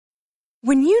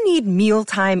When you need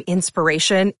mealtime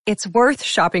inspiration, it's worth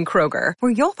shopping Kroger,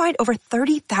 where you'll find over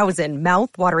 30,000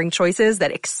 mouth-watering choices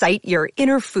that excite your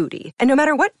inner foodie. And no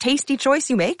matter what tasty choice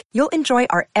you make, you'll enjoy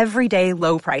our everyday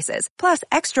low prices, plus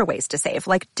extra ways to save,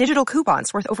 like digital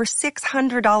coupons worth over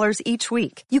 $600 each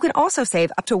week. You can also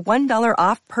save up to $1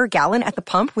 off per gallon at the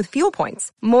pump with fuel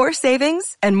points. More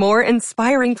savings and more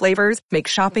inspiring flavors make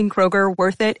shopping Kroger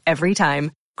worth it every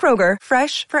time. Kroger,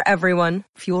 fresh for everyone.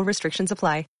 Fuel restrictions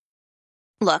apply.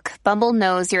 Look, Bumble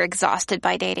knows you're exhausted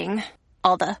by dating.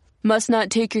 All the, must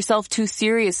not take yourself too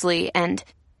seriously, and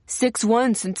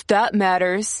 6'1" since that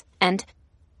matters, and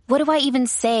what do I even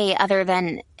say other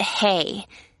than, hey?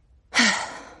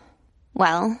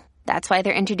 Well, that's why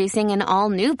they're introducing an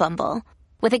all-new Bumble,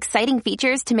 with exciting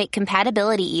features to make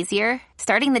compatibility easier,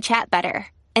 starting the chat better,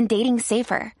 and dating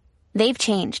safer. They've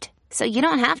changed, so you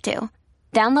don't have to.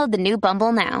 Download the new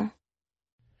Bumble now.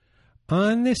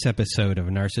 On this episode of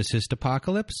Narcissist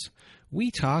Apocalypse,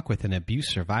 we talk with an abuse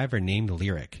survivor named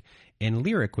Lyric, and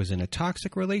Lyric was in a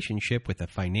toxic relationship with a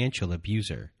financial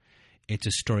abuser. It's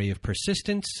a story of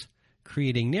persistence,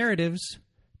 creating narratives,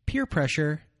 peer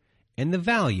pressure, and the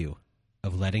value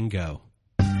of letting go.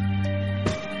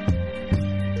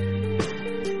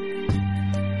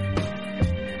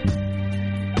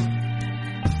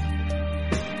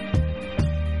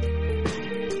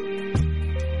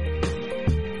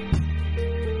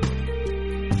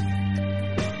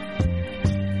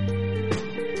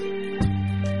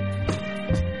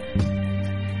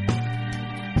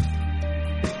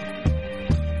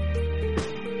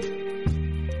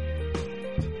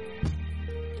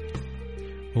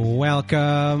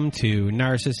 Welcome to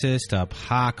Narcissist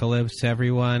Apocalypse,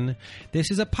 everyone.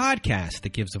 This is a podcast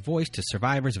that gives a voice to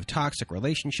survivors of toxic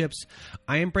relationships.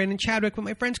 I am Brandon Chadwick, but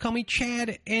my friends call me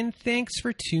Chad, and thanks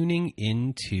for tuning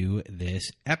into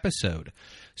this episode.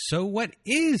 So what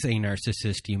is a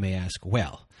narcissist, you may ask?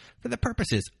 Well, for the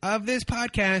purposes of this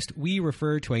podcast, we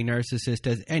refer to a narcissist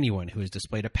as anyone who has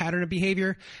displayed a pattern of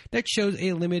behavior that shows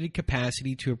a limited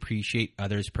capacity to appreciate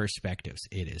others' perspectives.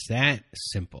 It is that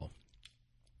simple.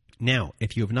 Now,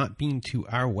 if you have not been to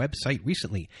our website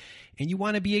recently and you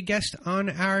want to be a guest on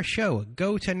our show,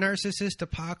 go to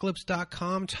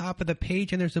narcissistapocalypse.com, top of the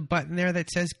page, and there's a button there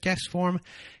that says guest form.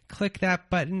 Click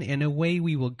that button and away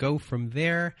we will go from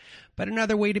there. But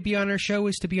another way to be on our show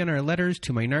is to be on our Letters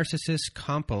to My Narcissist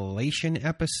compilation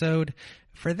episode.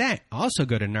 For that, also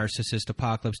go to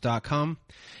narcissistapocalypse.com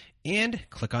and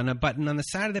click on a button on the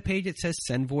side of the page that says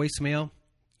send voicemail.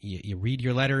 You read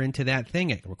your letter into that thing.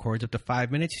 It records up to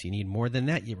 5 minutes. You need more than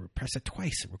that, you press it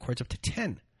twice. It records up to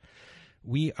 10.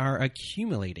 We are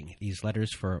accumulating these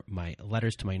letters for my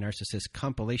Letters to My Narcissist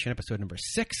compilation, episode number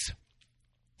 6.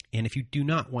 And if you do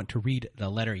not want to read the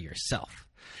letter yourself,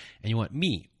 and you want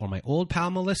me or my old pal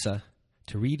Melissa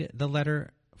to read the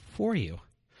letter for you,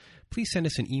 please send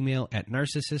us an email at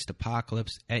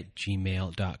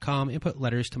narcissistapocalypse@gmail.com and put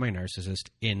Letters to My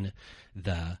Narcissist in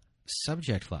the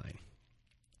subject line.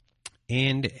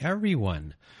 And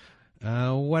everyone,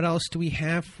 what else do we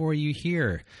have for you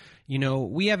here? You know,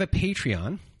 we have a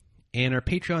Patreon, and our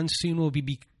Patreon soon will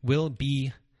be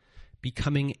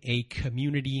becoming a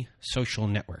community social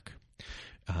network.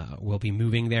 We'll be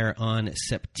moving there on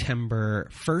September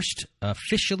 1st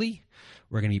officially.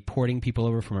 We're going to be porting people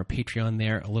over from our Patreon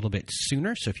there a little bit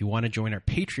sooner. So if you want to join our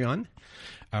Patreon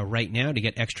right now to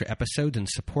get extra episodes and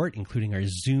support, including our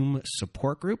Zoom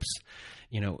support groups,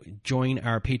 join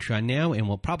our Patreon now, and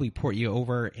we'll probably port you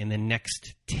over in the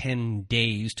next 10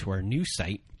 days to our new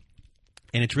site.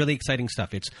 And it's really exciting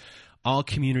stuff. It's all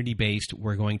community-based.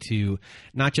 We're going to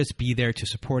not just be there to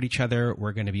support each other.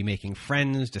 We're going to be making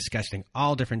friends, discussing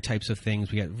all different types of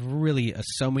things. We got really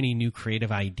so many new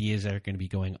creative ideas that are going to be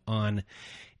going on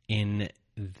in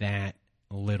that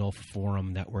little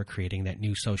forum that we're creating, that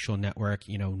new social network.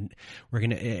 We're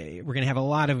gonna have a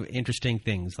lot of interesting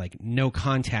things like no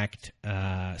contact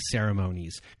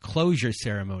ceremonies, closure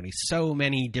ceremonies, so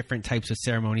many different types of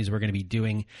ceremonies we're going to be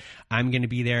doing. I'm going to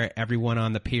be there. Everyone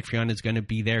on the Patreon is going to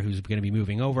be there who's going to be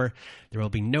moving over. There will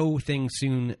be no thing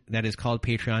soon that is called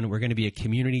Patreon. We're going to be a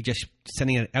community, just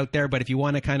sending it out there. But if you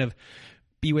want to kind of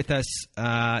be with us,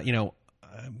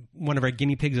 one of our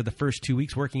guinea pigs of the first 2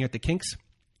 weeks working at the kinks,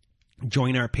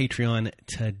 join our Patreon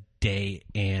today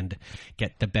and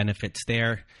get the benefits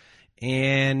there.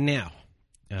 And now,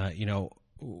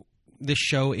 this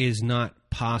show is not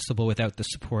possible without the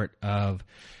support of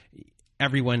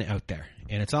everyone out there.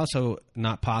 And it's also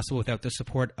not possible without the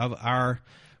support of our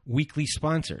weekly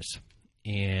sponsors.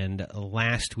 And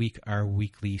last week, our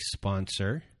weekly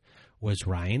sponsor was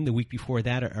Ryan. The week before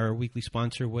that, our weekly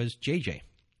sponsor was JJ.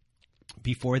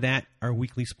 Before that, our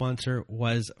weekly sponsor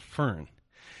was Fern.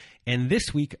 And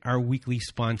this week, our weekly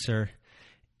sponsor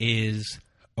is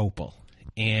Opal.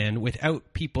 And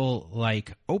without people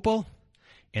like Opal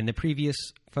and the previous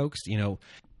folks,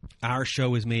 our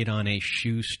show is made on a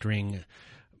shoestring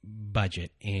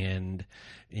budget. And,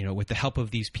 with the help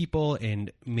of these people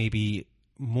and maybe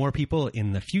more people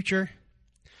in the future,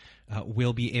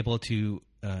 we'll be able to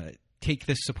take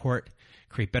this support,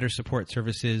 create better support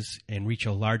services, and reach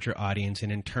a larger audience,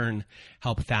 and in turn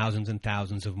help thousands and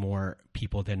thousands of more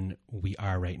people than we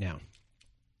are right now.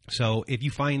 So if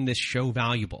you find this show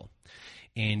valuable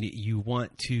and you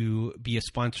want to be a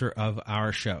sponsor of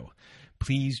our show,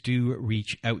 please do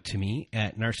reach out to me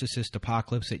at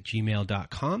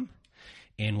narcissistapocalypse@gmail.com,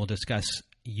 and we'll discuss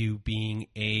you being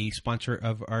a sponsor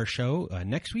of our show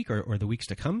next week or the weeks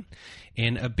to come.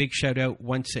 And a big shout out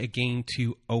once again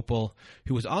to Opal,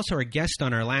 who was also our guest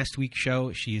on our last week's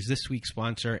show. She is this week's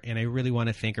sponsor, and I really want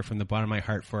to thank her from the bottom of my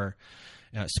heart for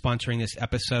sponsoring this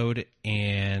episode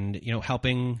and,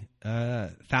 helping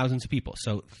thousands of people.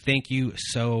 So thank you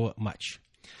so much.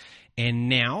 And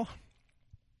now,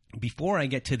 before I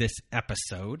get to this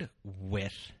episode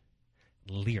with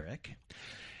Lyric,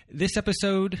 this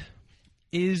episode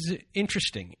is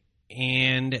interesting,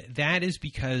 and that is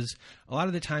because a lot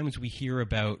of the times we hear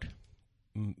about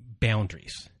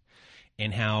boundaries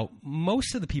and how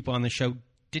most of the people on the show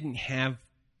didn't have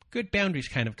good boundaries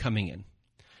kind of coming in,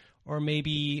 or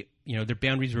maybe their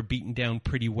boundaries were beaten down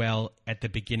pretty well at the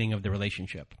beginning of the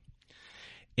relationship.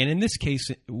 And in this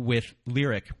case with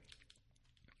Lyric,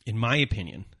 in my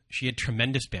opinion, she had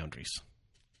tremendous boundaries,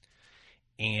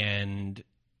 and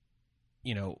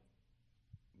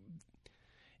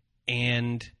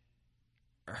and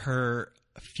her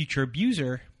future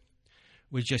abuser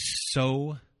was just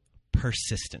so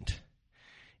persistent.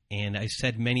 And I've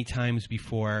said many times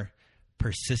before,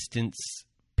 persistence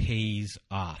pays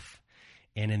off.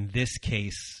 And in this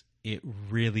case, it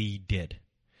really did.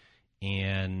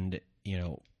 And,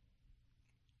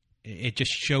 it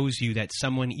just shows you that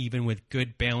someone, even with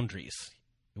good boundaries,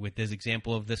 with this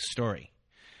example of this story,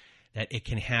 that it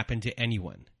can happen to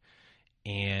anyone.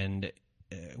 And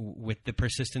with the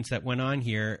persistence that went on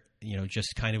here,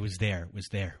 just kind of was there,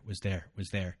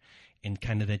 and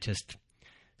kind of that just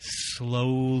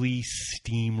slowly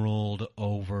steamrolled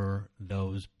over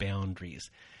those boundaries.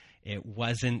 It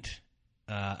wasn't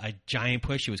a giant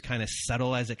push. It was kind of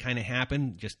subtle as it kind of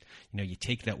happened. Just, you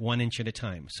take that 1 inch at a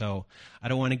time. So I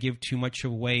don't want to give too much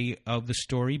away of the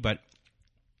story, but,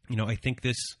 I think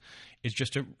this is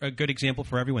just a good example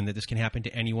for everyone that this can happen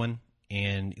to anyone.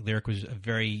 And Lyric was a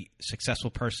very successful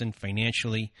person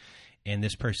financially, and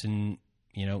this person,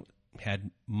 had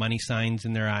money signs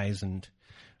in their eyes and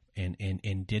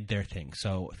did their thing.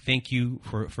 So thank you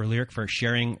for Lyric for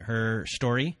sharing her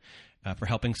story, for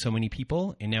helping so many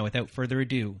people. And now, without further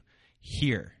ado,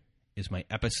 here is my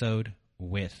episode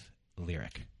with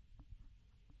Lyric.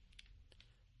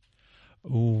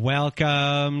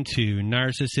 Welcome to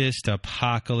Narcissist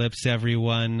Apocalypse,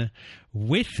 everyone.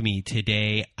 With me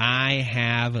today, I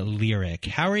have Lyric.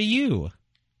 How are you?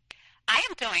 I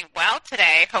am doing well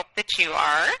today. Hope that you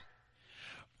are.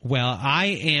 Well, I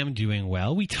am doing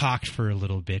well. We talked for a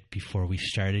little bit before we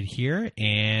started here,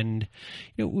 and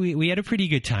we had a pretty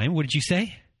good time. What did you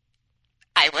say?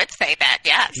 I would say that,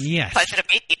 yes. Yes. Pleasure to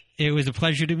meet you. It was a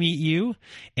pleasure to meet you.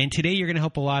 And today you're going to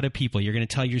help a lot of people. You're going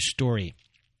to tell your story.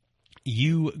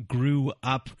 You grew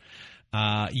up,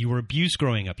 you were abused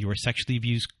growing up. You were sexually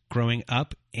abused growing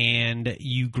up, and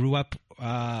you grew up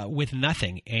with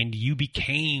nothing, and you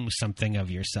became something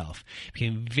of yourself.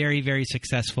 Became very, very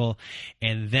successful,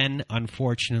 and then,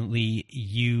 unfortunately,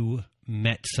 you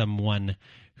met someone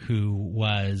who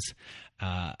was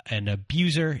an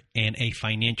abuser and a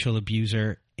financial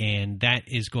abuser, and that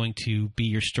is going to be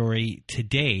your story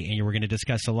today. And we're going to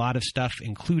discuss a lot of stuff,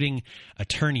 including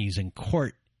attorneys and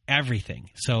court,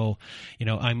 everything. So,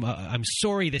 I'm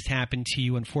sorry this happened to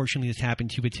you. Unfortunately, this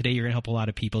happened to you, but today you're going to help a lot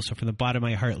of people. So from the bottom of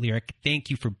my heart, Lyric, thank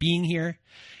you for being here.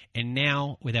 And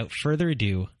now, without further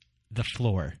ado, the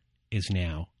floor is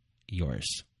now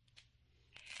yours.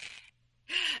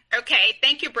 Okay.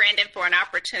 Thank you, Brandon, for an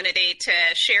opportunity to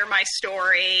share my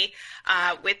story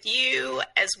with you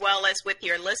as well as with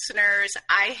your listeners.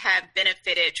 I have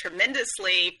benefited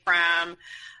tremendously from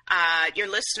your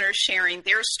listeners sharing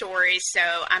their stories. So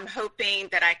I'm hoping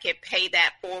that I could pay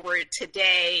that forward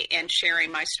today in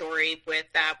sharing my story with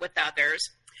others.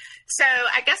 So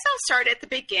I guess I'll start at the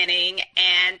beginning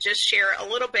and just share a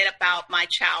little bit about my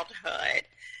childhood.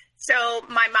 So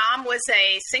my mom was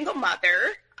a single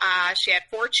mother. She had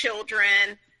 4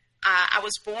 children. I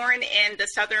was born in the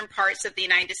southern parts of the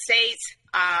United States,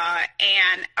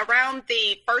 and around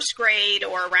the first grade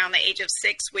or around the age of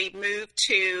 6, we moved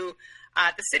to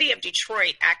the city of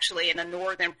Detroit, actually in the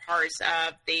northern parts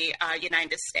of the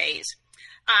United States.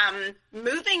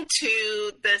 Moving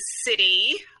to the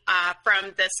city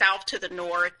from the south to the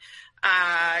north,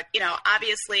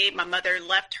 obviously my mother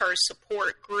left her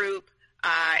support group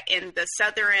in the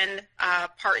southern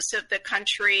parts of the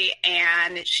country,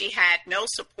 and she had no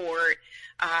support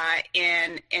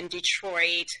in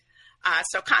Detroit.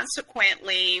 So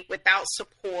consequently, without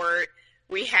support,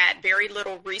 we had very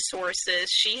little resources.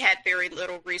 She had very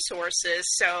little resources,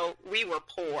 so we were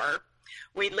poor.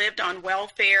 We lived on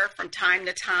welfare from time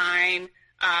to time.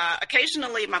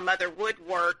 Occasionally, my mother would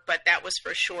work, but that was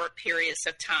for short periods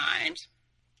of time.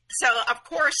 So, of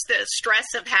course, the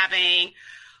stress of having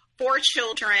 4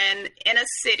 children in a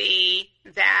city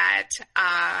that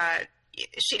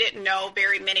she didn't know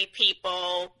very many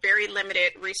people, very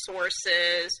limited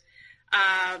resources.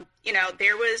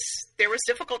 There was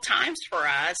difficult times for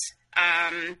us.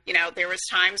 There was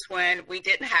times when we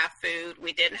didn't have food,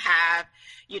 we didn't have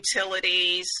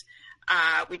utilities,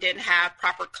 we didn't have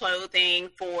proper clothing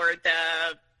for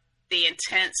the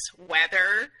intense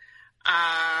weather.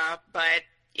 But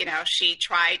she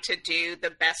tried to do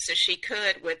the best that she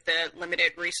could with the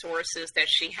limited resources that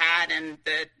she had and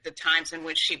the times in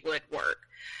which she would work.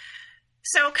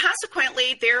 So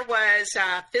consequently, there was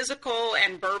physical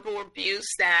and verbal abuse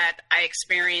that I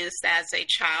experienced as a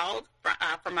child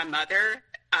from my mother,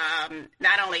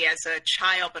 not only as a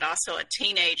child, but also a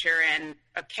teenager. And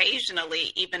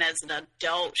occasionally, even as an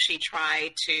adult, she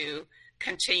tried to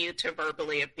continue to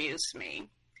verbally abuse me.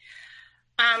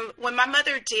 When my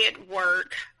mother did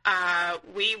work,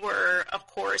 we were, of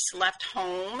course, left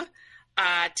home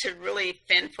to really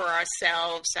fend for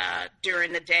ourselves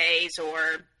during the days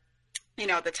or,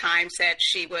 the times that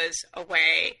she was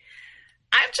away.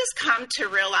 I've just come to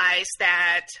realize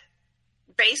that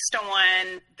based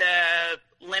on the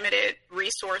limited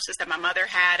resources that my mother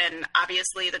had and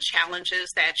obviously the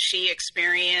challenges that she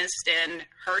experienced in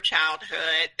her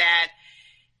childhood, that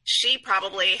she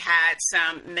probably had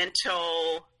some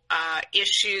mental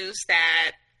issues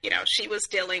that, she was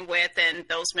dealing with, and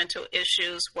those mental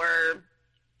issues were,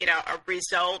 a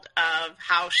result of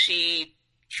how she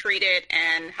treated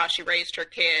and how she raised her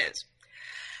kids.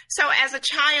 So as a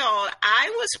child,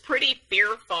 I was pretty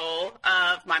fearful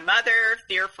of my mother,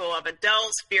 fearful of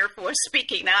adults, fearful of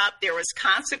speaking up. There was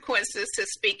consequences to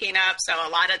speaking up, so a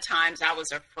lot of times I was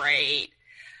afraid.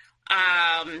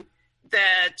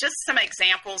 Just some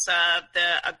examples of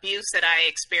the abuse that I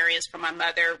experienced from my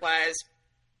mother was,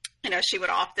 she would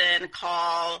often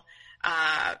call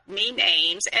me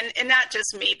names, and not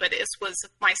just me, but it was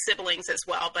my siblings as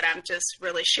well, but I'm just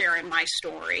really sharing my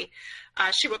story.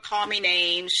 She would call me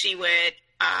names. She would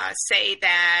say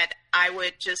that I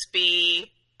would just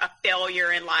be a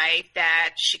failure in life,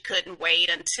 that she couldn't wait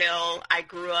until I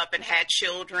grew up and had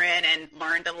children and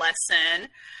learned a lesson.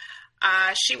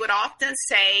 She would often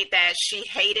say that she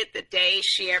hated the day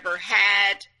she ever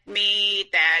had me,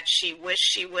 that she wished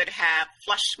she would have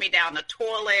flushed me down the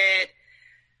toilet.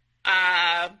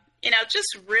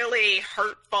 Just really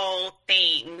hurtful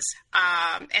things,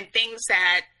 and things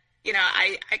that,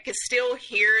 I could still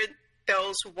hear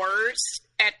those words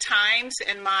at times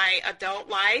in my adult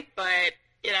life, but,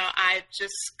 I've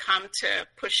just come to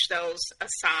push those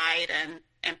aside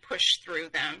and push through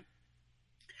them.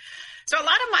 So a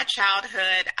lot of my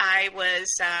childhood, I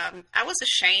was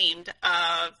ashamed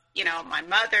of, my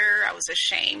mother. I was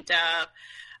ashamed of,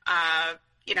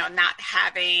 not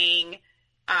having,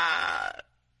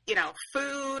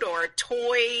 food or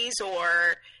toys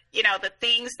or, the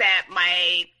things that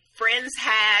my friends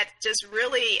had, just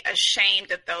really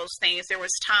ashamed of those things. There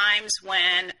was times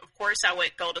when, of course, I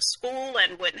would go to school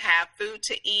and wouldn't have food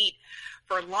to eat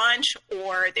for lunch,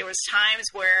 or there was times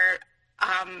where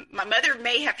my mother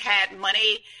may have had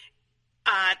money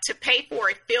to pay for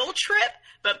a field trip,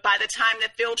 but by the time the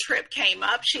field trip came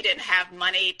up, she didn't have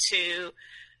money to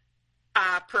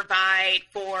provide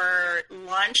for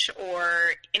lunch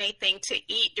or anything to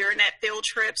eat during that field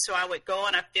trip. So I would go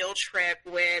on a field trip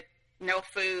with no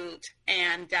food.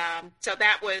 And so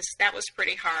that was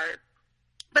pretty hard.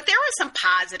 But there were some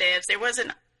positives.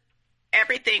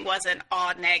 Everything wasn't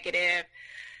all negative.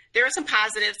 There were some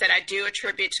positives that I do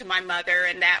attribute to my mother,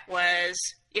 and that was,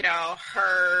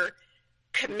 her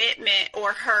commitment,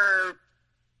 or her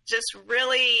just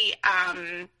really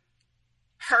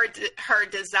her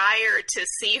desire to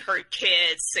see her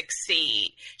kids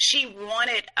succeed. She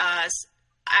wanted us,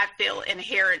 I feel,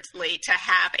 inherently to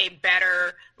have a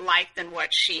better life than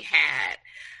what she had.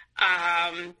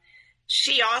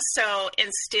 she also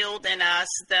instilled in us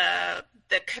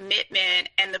the commitment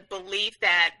and the belief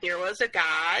that there was a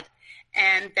God,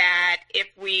 and that if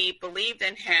we believed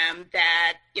in him,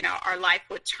 that, our life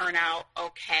would turn out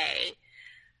okay.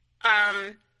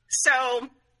 So,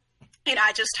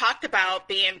 I just talked about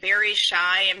being very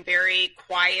shy and very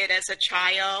quiet as a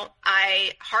child.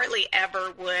 I hardly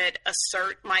ever would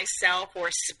assert myself or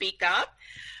speak up,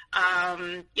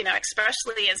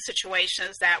 especially in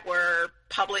situations that were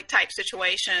public type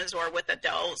situations or with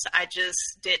adults. I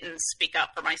just didn't speak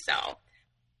up for myself.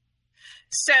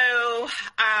 So,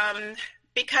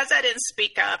 because I didn't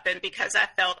speak up and because I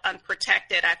felt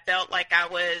unprotected, I felt like I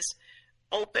was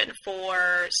open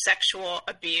for sexual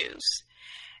abuse.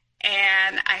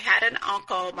 And I had an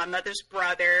uncle, my mother's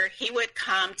brother. He would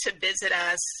come to visit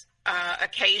us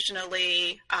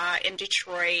occasionally in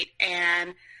Detroit.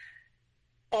 And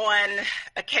on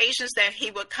occasions that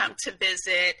he would come to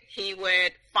visit, he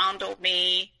would fondle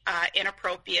me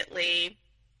inappropriately.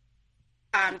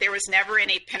 There was never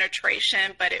any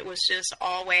penetration, but it was just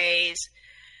always,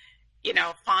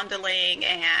 fondling,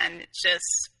 and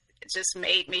just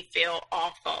made me feel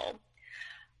awful.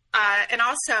 And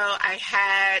also I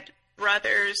had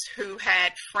brothers who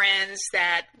had friends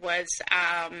that was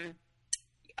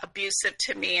abusive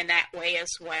to me in that way as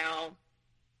well.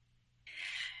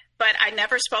 But I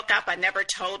never spoke up. I never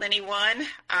told anyone.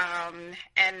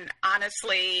 And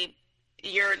honestly,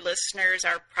 your listeners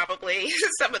are probably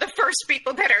some of the first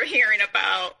people that are hearing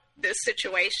about this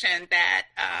situation that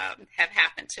have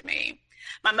happened to me.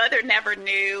 My mother never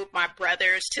knew. My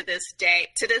brothers to this day,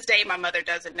 my mother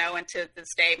doesn't know. And to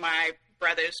this day, my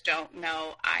brothers don't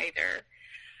know either.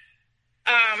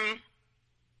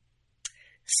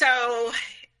 So,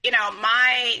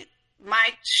 my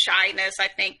shyness, I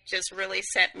think, just really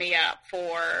set me up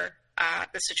for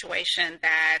the situation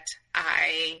that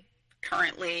I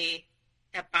currently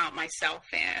have found myself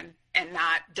in, and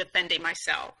not defending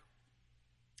myself.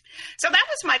 So that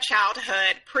was my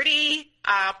childhood, pretty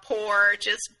poor,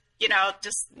 just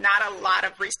not a lot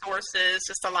of resources,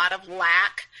 just a lot of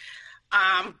lack.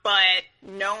 But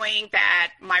knowing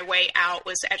that my way out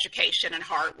was education and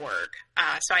hard work.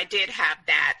 So I did have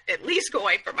that at least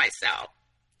going for myself.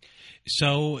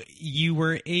 So you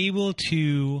were able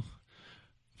to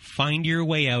find your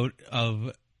way out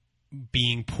of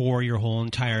being poor your whole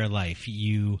entire life.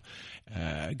 You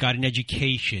got an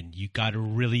education. You got a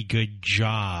really good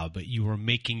job. You were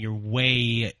making your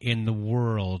way in the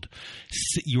world.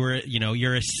 You're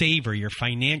a saver. You're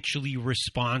financially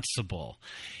responsible,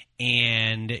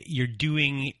 and you're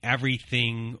doing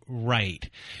everything right.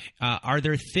 Are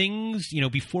there things,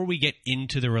 before we get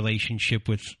into the relationship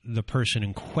with the person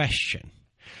in question,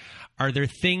 are there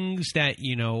things that,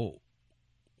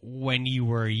 when you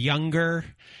were younger,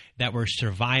 that were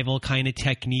survival kind of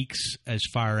techniques, as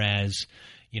far as,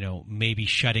 maybe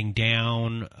shutting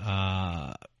down,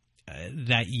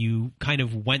 that you kind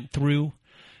of went through,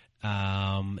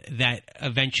 that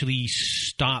eventually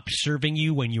stopped serving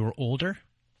you when you were older?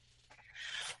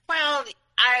 Well,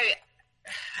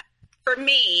 for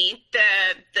me,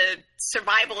 the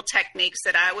survival techniques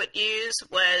that I would use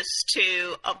was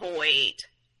to avoid.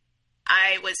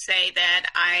 I would say that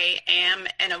I am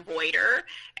an avoider,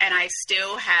 and I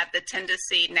still have the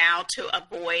tendency now to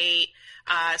avoid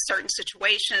certain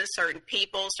situations, certain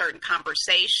people, certain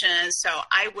conversations. So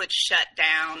I would shut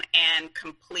down and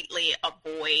completely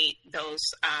avoid those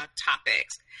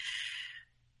topics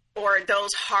or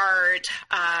those hard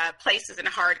places and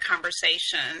hard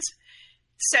conversations.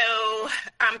 So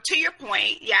to your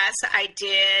point, yes, I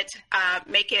did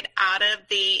make it out of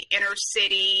the inner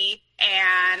city,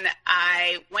 and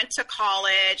I went to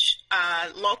college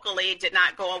locally, did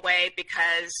not go away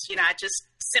because, I just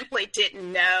simply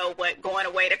didn't know what going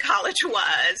away to college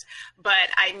was. But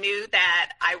I knew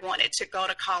that I wanted to go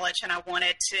to college, and I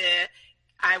wanted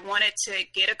to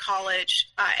get a college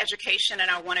education,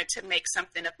 and I wanted to make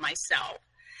something of myself.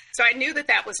 So I knew that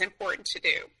that was important to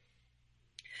do.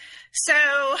 So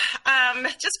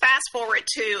just fast forward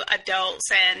to adults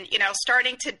and,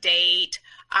 starting to date.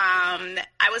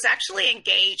 I was actually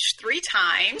engaged 3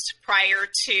 times prior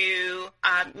to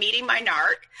meeting my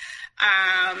narc.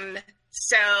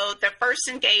 So the first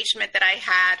engagement that I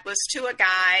had was to a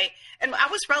guy, and I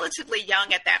was relatively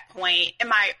young at that point, in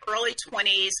my early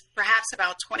 20s, perhaps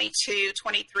about 22,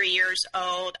 23 years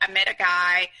old. I met a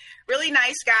guy, really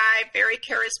nice guy, very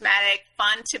charismatic,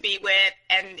 fun to be with,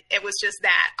 and it was just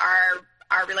that.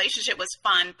 Our relationship was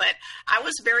fun, but I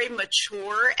was very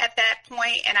mature at that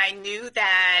point, and I knew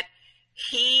that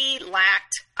he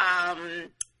lacked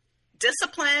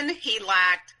discipline, he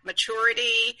lacked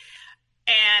maturity,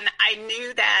 And I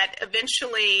knew that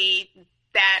eventually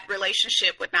that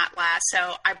relationship would not last,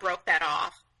 so I broke that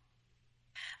off.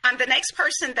 The next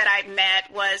person that I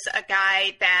met was a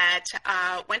guy that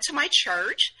went to my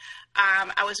church.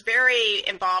 I was very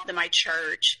involved in my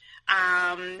church.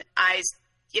 I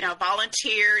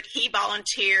volunteered. He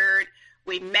volunteered.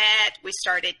 We met. We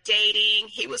started dating.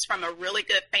 He was from a really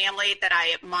good family that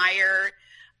I admire.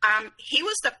 He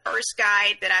was the first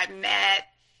guy that I met,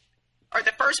 or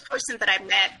the first person that I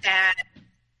met that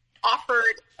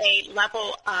offered a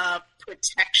level of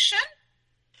protection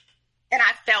and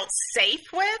I felt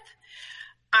safe with.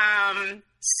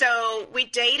 So we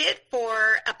dated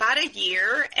for about a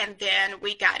year, and then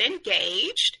we got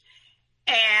engaged,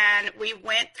 and we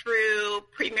went through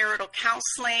premarital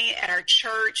counseling at our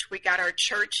church. We got our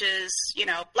church's,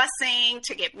 blessing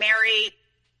to get married.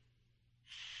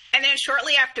 And then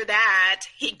shortly after that,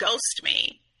 he ghosted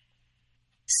me.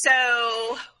 So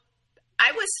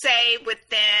I would say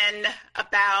within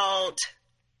about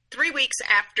 3 weeks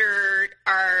after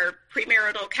our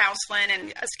premarital counseling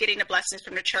and us getting the blessings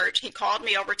from the church, he called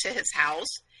me over to his house,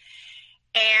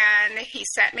 and he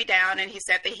sat me down, and he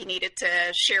said that he needed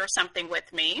to share something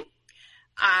with me.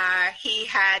 He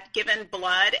had given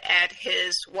blood at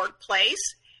his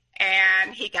workplace,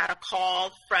 and he got a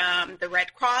call from the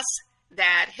Red Cross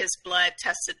that his blood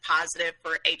tested positive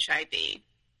for HIV.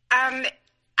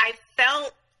 I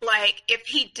felt like if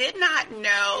he did not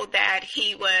know that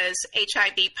he was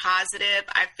HIV positive,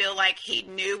 I feel like he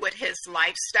knew what his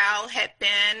lifestyle had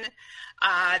been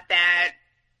that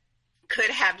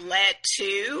could have led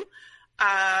to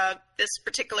this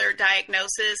particular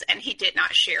diagnosis, and he did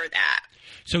not share that.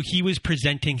 So he was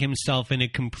presenting himself in a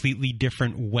completely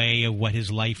different way of what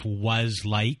his life was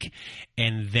like,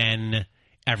 and then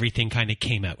everything kind of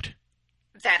came out.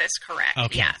 That is correct.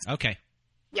 Okay. Yes. Okay.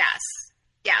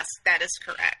 Yes, that is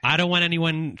correct. I don't want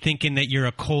anyone thinking that you're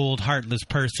a cold, heartless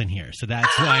person here, so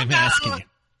that's why I'm asking you.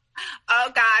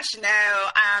 Oh, gosh,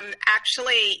 no.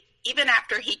 Actually, even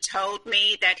after he told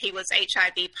me that he was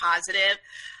HIV positive,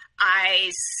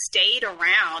 I stayed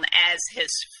around as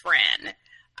his friend.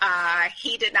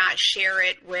 He did not share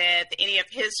it with any of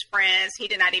his friends. He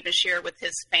did not even share it with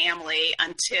his family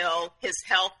until his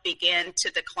health began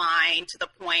to decline to the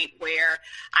point where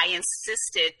I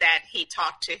insisted that he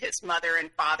talk to his mother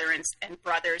and father and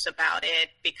brothers about it,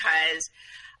 because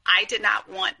I did not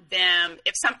want them,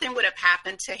 if something would have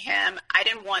happened to him, I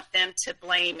didn't want them to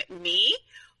blame me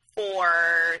for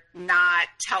not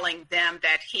telling them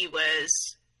that he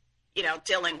was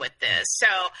dealing with this. So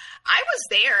I was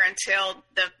there until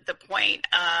the point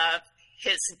of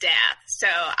his death. So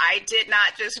I did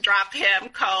not just drop him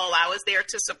cold. I was there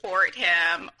to support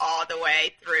him all the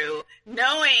way through,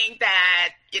 knowing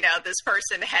that, this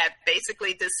person had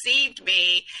basically deceived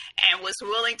me and was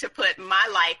willing to put my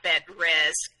life at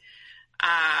risk.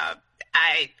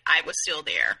 I was still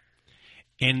there.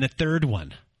 And the third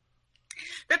one?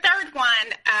 The third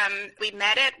one, we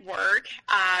met at work,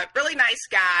 really nice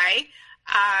guy,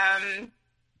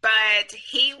 but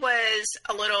he was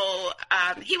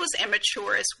he was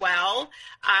immature as well.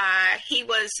 He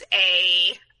was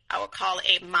I would call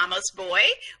a mama's boy,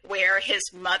 where his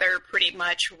mother pretty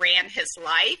much ran his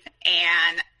life,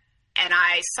 and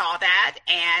I saw that,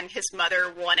 and his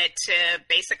mother wanted to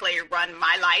basically run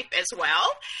my life as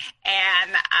well,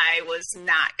 and I was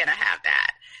not going to have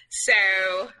that. So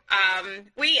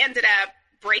we ended up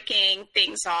breaking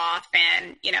things off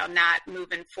and, not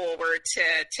moving forward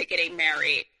to getting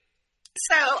married.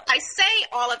 So I say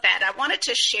all of that. I wanted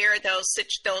to share those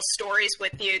stories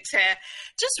with you to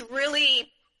just really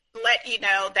let you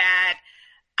know that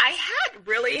I had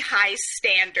really high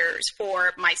standards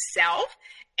for myself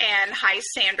and high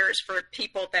standards for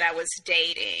people that I was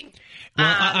dating.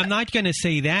 Well, I'm not going to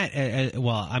say that.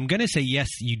 I'm going to say, yes,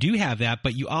 you do have that,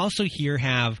 but you also here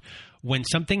have, when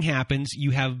something happens,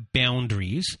 you have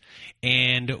boundaries.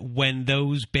 And when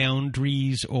those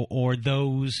boundaries or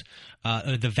those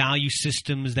the value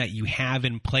systems that you have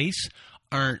in place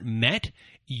aren't met,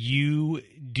 you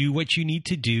do what you need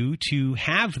to do to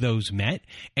have those met,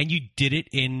 and you did it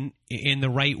in the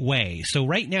right way. So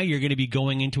right now you're going to be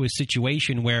going into a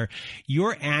situation where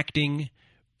you're acting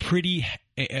pretty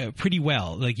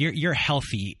well, like you're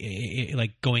healthy,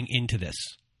 like going into this.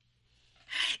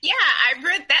 Yeah, I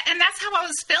read that, and that's how I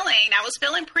was feeling. I was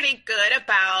feeling pretty good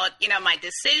about, my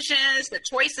decisions, the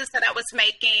choices that I was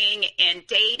making in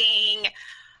dating.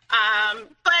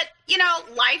 But,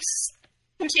 life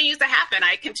continues to happen.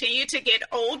 I continue to get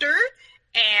older,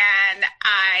 and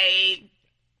I,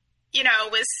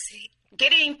 was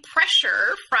getting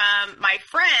pressure from my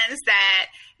friends that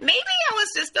maybe I was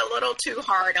just a little too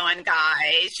hard on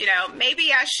guys.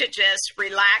 Maybe I should just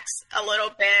relax a little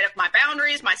bit of my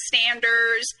boundaries, my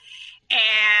standards,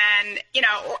 and,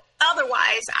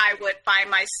 otherwise I would find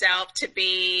myself to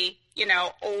be,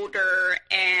 older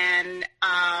and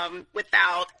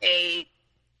without a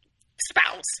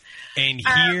spouse. And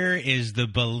here is the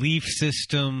belief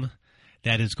system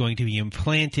that is going to be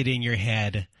implanted in your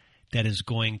head that is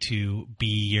going to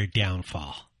be your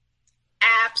downfall.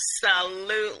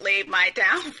 Absolutely my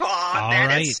downfall. All that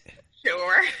right. Is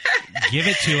sure. Give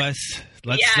it to us.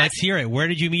 Let's hear it. Where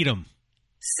did you meet him?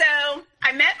 So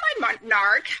I met my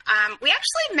narc. We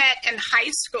actually met in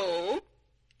high school.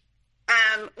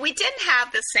 We didn't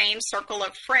have the same circle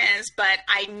of friends, but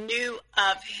I knew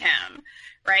of him,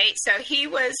 right? So he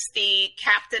was the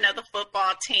captain of the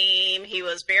football team. He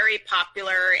was very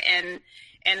popular in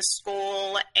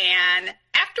school. And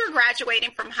after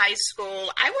graduating from high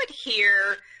school, I would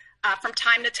hear from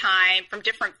time to time from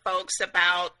different folks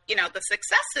about, the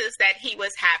successes that he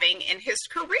was having in his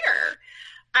career.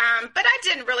 But I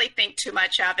didn't really think too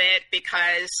much of it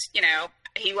because,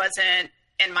 he wasn't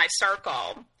in my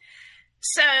circle.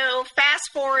 So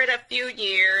fast forward a few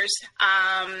years,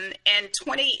 in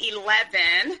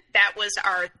 2011, that was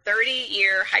our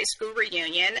 30-year high school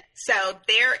reunion. So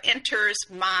there enters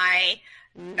my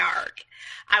narc.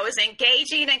 I was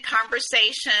engaging in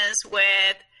conversations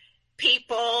with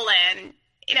people and,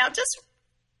 just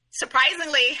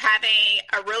surprisingly having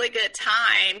a really good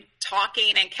time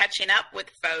talking and catching up with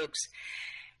folks.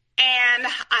 And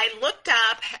I looked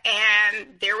up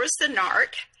and there was the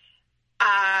narc.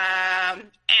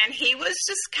 And he was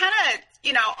just kind of,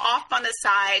 off on the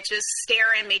side, just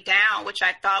staring me down, which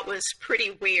I thought was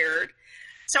pretty weird.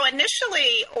 So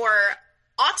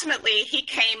ultimately, he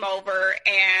came over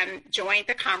and joined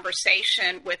the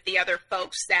conversation with the other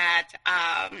folks that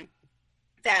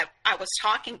I was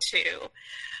talking to.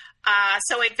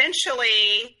 So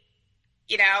eventually,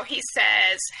 he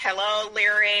says, "Hello,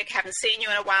 Lyric, haven't seen you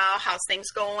in a while. How's things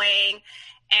going?"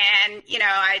 And,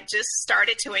 I just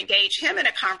started to engage him in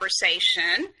a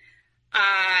conversation.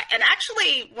 And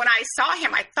actually, when I saw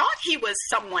him, I thought he was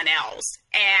someone else.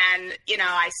 And,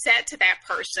 I said to that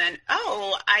person,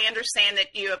 "Oh, I understand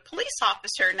that you're a police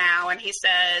officer now." And he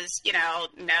says,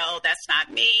 "No, that's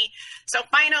not me." So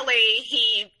finally,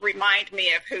 he reminded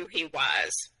me of who he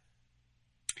was.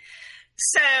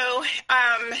 So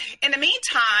in the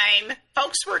meantime,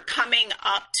 folks were coming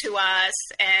up to us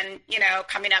and,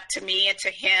 coming up to me and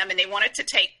to him, and they wanted to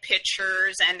take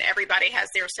pictures, and everybody has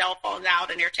their cell phones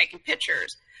out and they're taking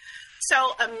pictures.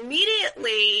 So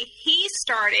immediately he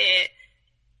started,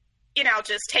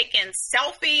 just taking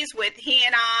selfies with he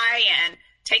and I and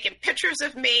taking pictures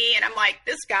of me. And I'm like,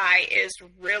 this guy is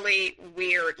really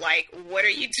weird. Like, what are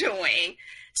you doing?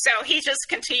 So he just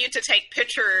continued to take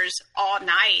pictures all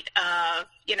night of,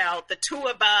 the two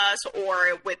of us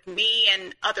or with me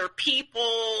and other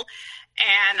people.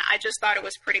 And I just thought it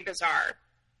was pretty bizarre.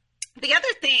 The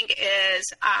other thing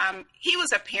is he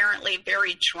was apparently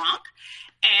very drunk,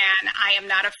 and I'm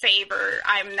not a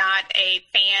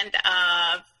fan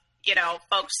of,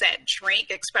 folks that drink,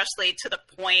 especially to the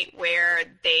point where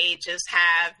they just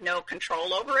have no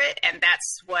control over it. And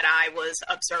that's what I was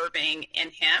observing in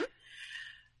him.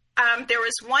 There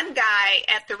was one guy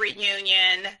at the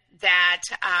reunion that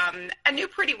I knew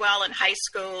pretty well in high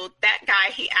school. That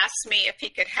guy, he asked me if he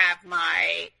could have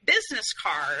my business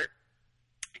card.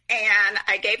 And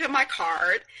I gave him my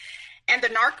card. And the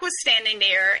narc was standing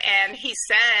there, and he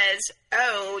says,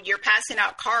 "Oh, you're passing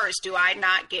out cards. Do I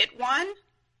not get one?"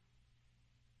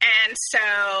 And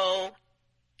so,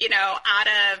 out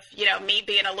of, me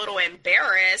being a little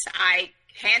embarrassed, I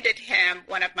handed him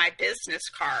one of my business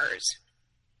cards.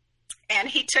 And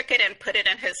he took it and put it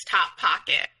in his top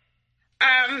pocket.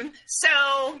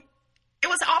 So it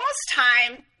was almost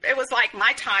time. It was like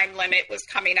my time limit was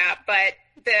coming up, but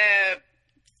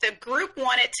the group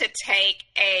wanted to take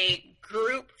a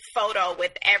group photo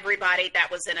with everybody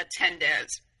that was in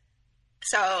attendance.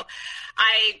 So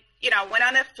I, went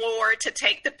on the floor to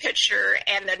take the picture,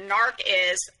 and the narc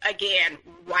is, again,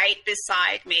 right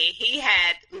beside me. He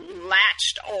had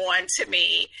latched on to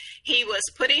me. He was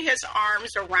putting his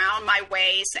arms around my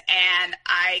waist, and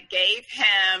I gave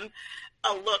him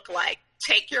a look like,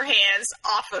 "Take your hands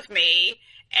off of me."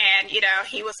 And,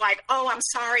 he was like, "Oh, I'm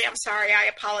sorry. I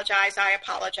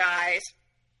apologize.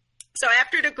 So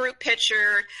after the group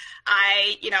picture,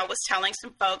 I, was telling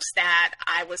some folks that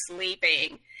I was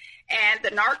leaving, and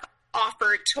the narc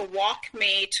offered to walk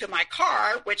me to my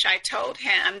car, which I told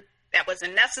him that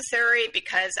wasn't necessary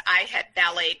because I had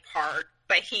valet parked,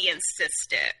 but he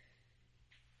insisted.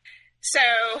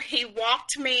 So he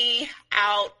walked me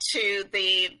out to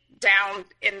down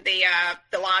in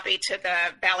the lobby to the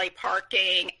valet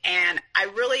parking, and I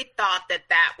really thought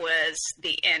that was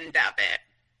the end of it.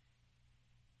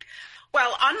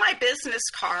 Well, on my business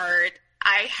card,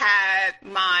 I had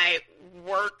my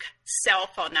work cell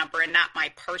phone number and not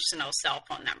my personal cell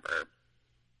phone number.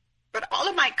 But all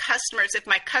of my customers, if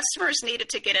my customers needed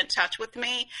to get in touch with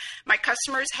me, my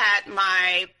customers had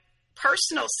my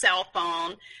personal cell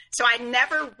phone, so I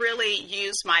never really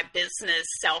used my business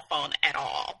cell phone at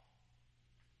all.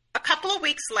 A couple of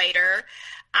weeks later,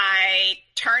 I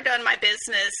turned on my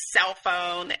business cell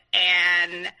phone,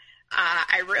 and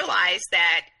I realized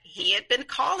that he had been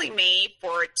calling me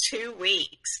for 2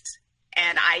 weeks,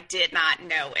 and I did not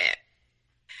know it.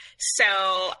 So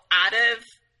out of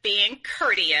being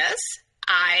courteous,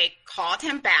 I called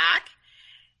him back,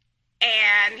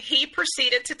 and he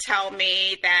proceeded to tell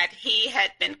me that he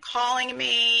had been calling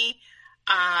me.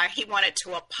 He wanted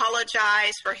to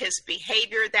apologize for his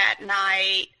behavior that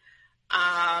night.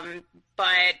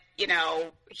 But,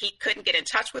 he couldn't get in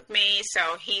touch with me.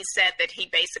 So he said that he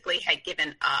basically had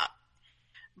given up.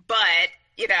 But,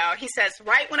 he says,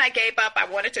 right when I gave up, I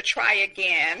wanted to try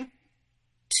again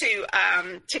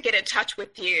to get in touch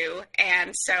with you.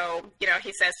 And so,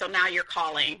 he says, so now you're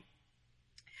calling.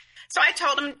 So I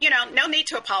told him, no need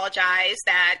to apologize,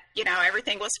 that,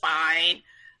 everything was fine.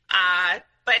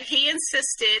 But he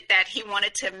insisted that he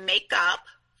wanted to make up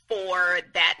for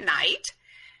that night,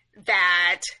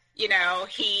 that,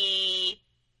 he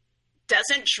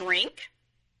doesn't drink,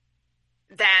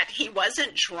 that he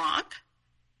wasn't drunk,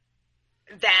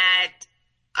 that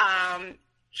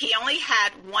he only had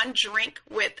one drink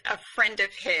with a friend of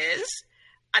his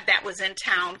that was in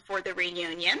town for the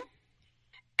reunion.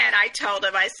 And I told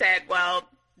him, I said, well,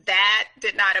 that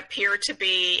did not appear to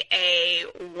be a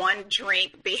one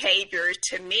drink behavior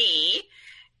to me.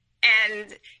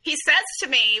 And he says to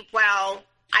me, well,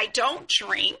 I don't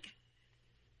drink.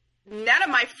 None of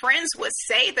my friends would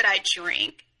say that I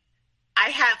drink. I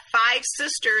have 5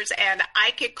 sisters, and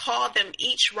I could call them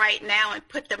each right now and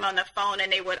put them on the phone,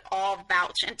 and they would all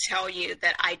vouch and tell you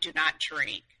that I do not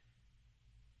drink.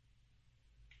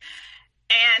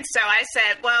 And so I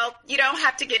said, well, you don't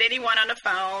have to get anyone on the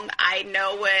phone. I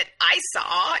know what I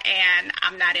saw, and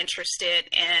I'm not interested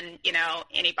in,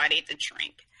 anybody to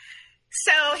drink.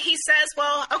 So he says,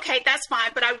 well, okay, that's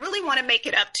fine, but I really want to make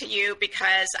it up to you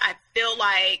because I feel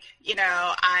like,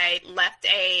 I left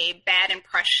a bad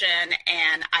impression,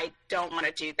 and I don't want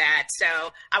to do that. So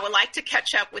I would like to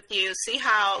catch up with you, see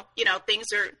how, things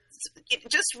are,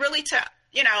 just really to,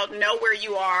 know where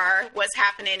you are, what's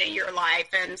happening in your life,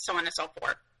 and so on and so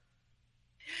forth.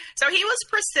 So he was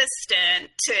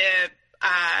persistent to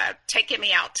taking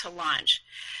me out to lunch.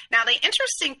 Now, the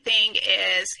interesting thing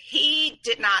is we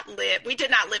did not live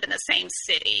in the same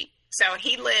city. So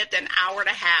he lived an hour and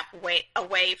a half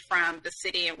away from the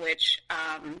city in which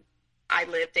I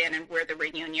lived in and where the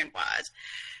reunion was.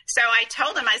 So I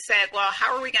told him, I said, well,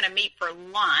 how are we going to meet for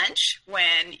lunch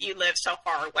when you live so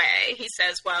far away? He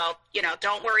says, well,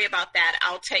 don't worry about that.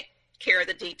 I'll take care of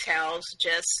the details.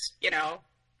 Just,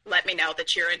 let me know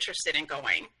that you're interested in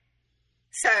going.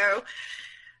 So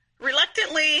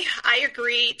reluctantly, I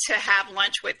agreed to have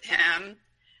lunch with him.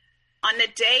 On the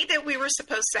day that we were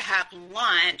supposed to have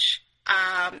lunch,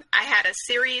 I had a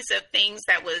series of things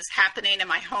that was happening in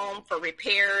my home for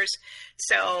repairs.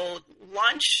 So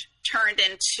lunch turned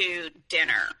into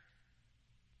dinner.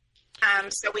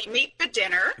 So we meet for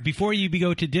dinner. Before you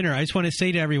go to dinner, I just want to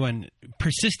say to everyone,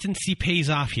 persistency pays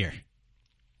off here.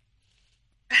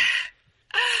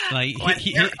 Like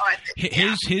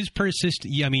his persist.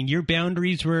 I mean, your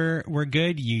boundaries were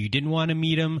good. You didn't want to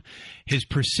meet him. His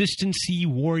persistency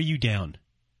wore you down.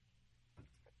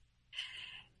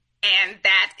 And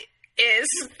that is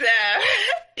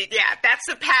that's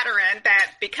a pattern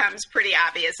that becomes pretty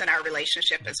obvious in our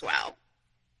relationship as well.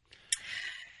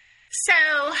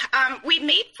 So we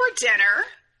meet for dinner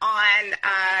on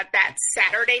that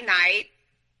Saturday night.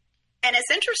 And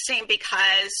it's interesting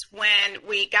because when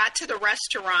we got to the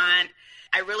restaurant,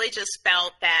 I really just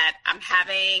felt that I'm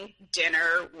having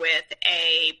dinner with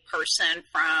a person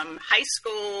from high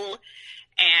school,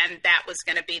 and that was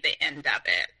going to be the end of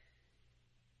it.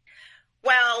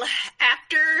 Well,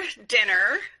 after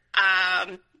dinner,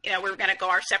 we were going to go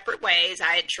our separate ways.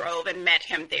 I drove and met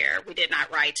him there. We did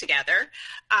not ride together.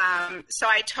 So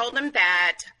I told him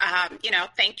that,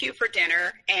 thank you for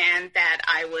dinner and that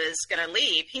I was going to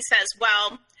leave. He says,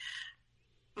 well,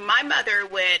 my mother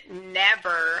would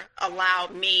never allow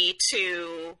me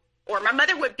to, or my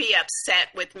mother would be upset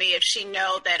with me if she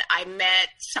knew that I met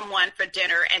someone for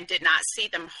dinner and did not see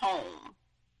them home.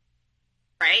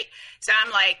 right? So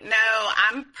I'm like, no,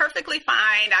 I'm perfectly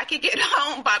fine. I can get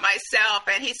home by myself.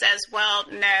 And he says, well,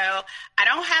 no, I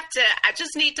don't have to. I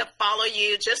just need to follow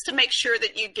you just to make sure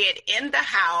that you get in the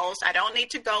house. I don't need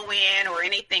to go in or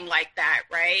anything like that,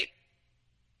 right?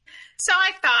 So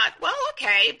I thought, well,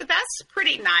 okay, but that's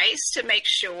pretty nice to make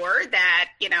sure that,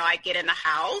 I get in the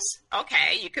house.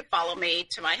 Okay, you could follow me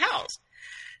to my house.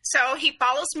 So he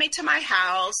follows me to my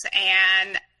house,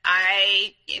 and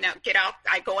I, get out,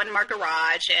 I go in my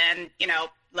garage and,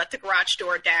 let the garage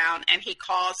door down, and he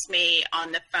calls me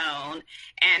on the phone,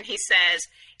 and he says,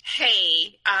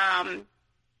 hey,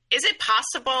 is it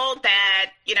possible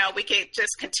that, we could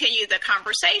just continue the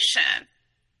conversation?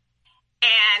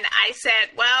 And I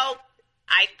said, well,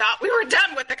 I thought we were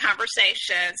done with the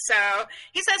conversation. So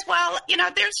he says, well,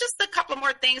 there's just a couple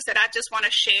more things that I just want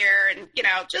to share, and,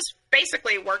 just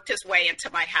basically worked his way into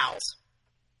my house.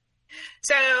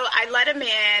 So I let him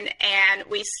in, and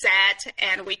we sat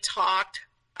and we talked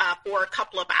for a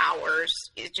couple of hours,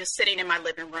 just sitting in my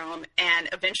living room, and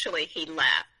eventually he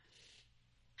left.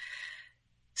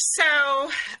 So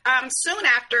soon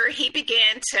after, he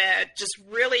began to just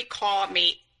really call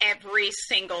me every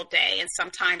single day, and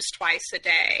sometimes twice a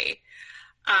day.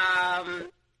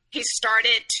 He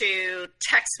started to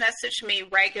text message me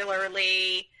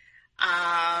regularly.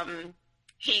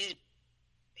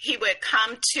 He would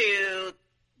come to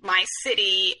my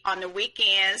city on the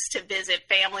weekends to visit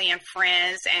family and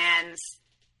friends, and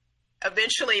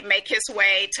eventually make his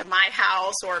way to my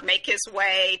house or make his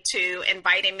way to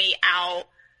inviting me out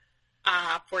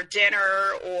for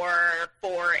dinner or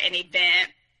for an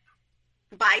event.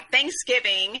 By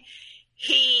Thanksgiving,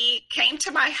 he came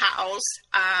to my house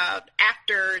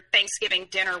after Thanksgiving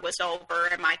dinner was over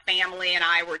and my family and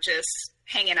I were just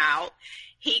hanging out.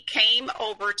 He came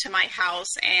over to my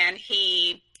house and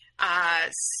he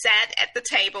sat at the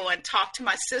table and talked to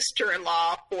my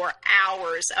sister-in-law for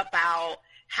hours about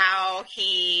how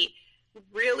he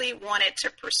really wanted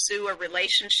to pursue a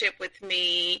relationship with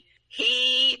me.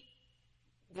 He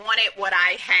wanted what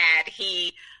I had.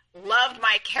 He loved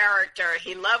my character.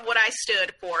 He loved what I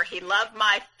stood for. He loved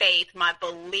my faith, my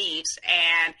beliefs,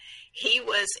 and he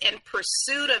was in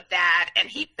pursuit of that, and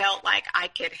he felt like I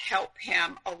could help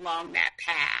him along that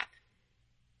path.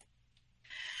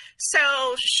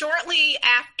 So shortly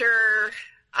after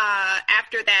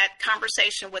that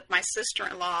conversation with my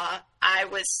sister-in-law, I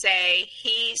would say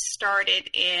he started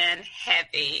in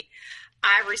heavy.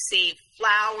 I received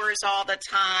flowers all the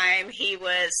time. He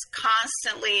was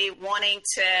constantly wanting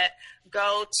to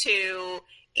go to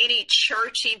any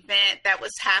church event that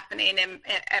was happening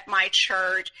at my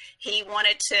church. He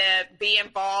wanted to be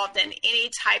involved in any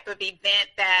type of event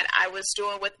that I was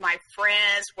doing with my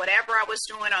friends, whatever I was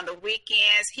doing on the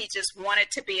weekends. He just wanted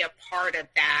to be a part of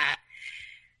that.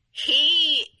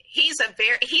 He's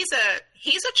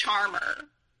a charmer.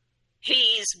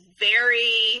 He's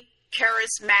very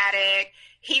charismatic.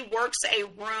 He works a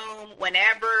room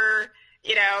whenever,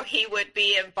 he would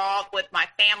be involved with my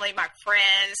family, my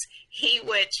friends. He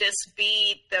would just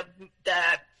be the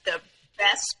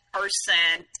best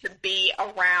person to be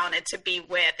around and to be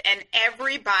with. And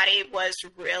everybody was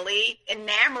really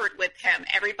enamored with him.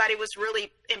 Everybody was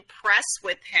really impressed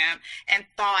with him and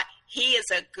thought he is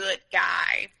a good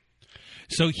guy.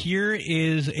 So here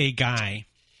is a guy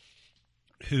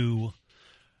who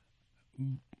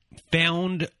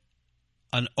found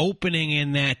an opening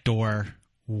in that door,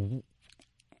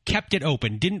 kept it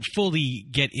open, didn't fully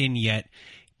get in yet,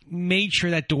 made sure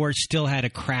that door still had a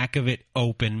crack of it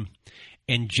open,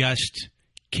 and just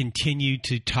continued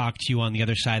to talk to you on the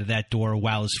other side of that door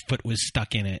while his foot was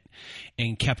stuck in it,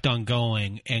 and kept on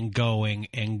going and going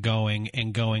and going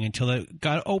and going until it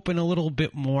got open a little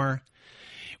bit more,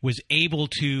 was able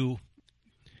to,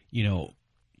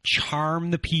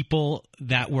 charm the people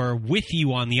that were with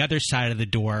you on the other side of the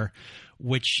door,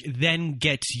 which then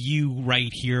gets you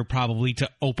right here probably to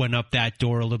open up that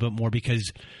door a little bit more,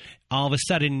 because all of a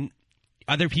sudden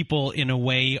other people in a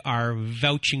way are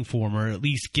vouching for him, or at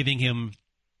least giving him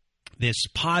this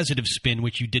positive spin,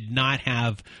 which you did not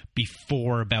have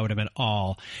before about him at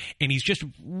all. And he's just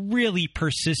really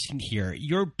persistent here.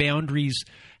 Your boundaries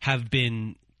have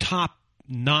been top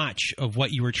notch of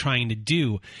what you were trying to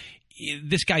do.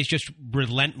 This guy's just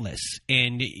relentless,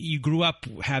 and you grew up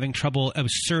having trouble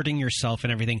asserting yourself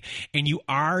and everything, and you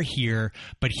are here,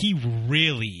 but he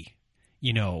really,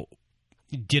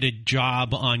 did a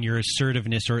job on your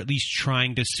assertiveness, or at least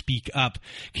trying to speak up.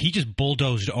 He just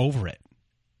bulldozed over it.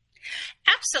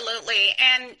 Absolutely.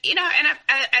 And,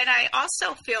 I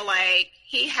also feel like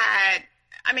he had,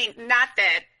 not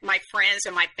that my friends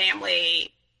and my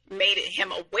family made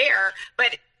him aware,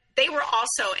 but they were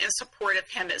also in support of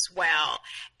him as well.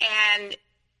 And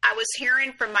I was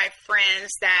hearing from my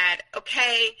friends that,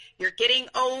 okay, you're getting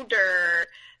older,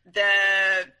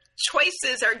 the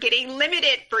choices are getting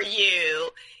limited for you.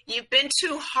 You've been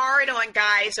too hard on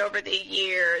guys over the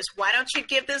years. Why don't you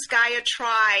give this guy a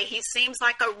try? He seems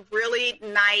like a really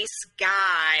nice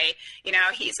guy. You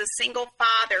know, he's a single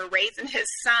father raising his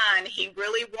son. He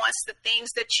really wants the things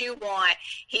that you want.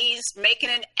 He's making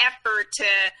an effort to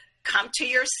come to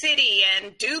your city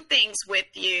and do things with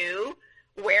you.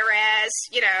 Whereas,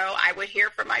 you know, I would hear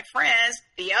from my friends,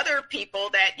 the other people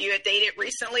that you had dated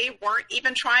recently weren't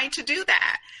even trying to do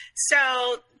that.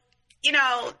 So, you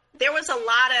know, there was a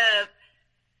lot of,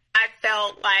 I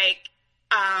felt like,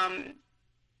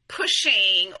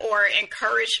 pushing or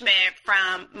encouragement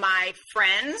from my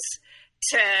friends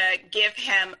to give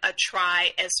him a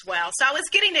try as well. So I was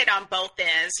getting it on both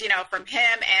ends, you know, from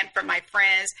him and from my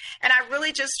friends. And I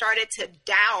really just started to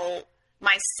doubt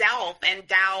myself and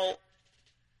doubt,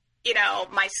 you know,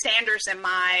 my standards and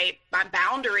my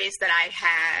boundaries that I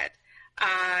had.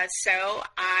 So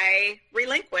I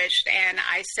relinquished and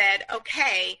I said,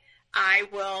 okay, I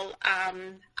will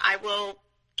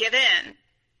give in.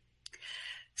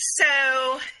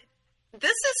 So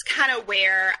this is kind of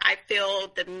where I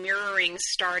feel the mirroring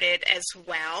started as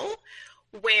well,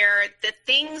 where the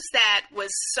things that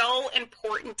was so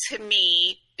important to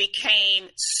me became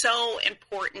so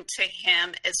important to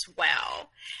him as well.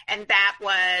 And that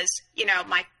was, you know,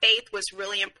 my faith was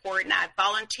really important. I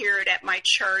volunteered at my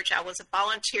church. I was a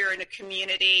volunteer in the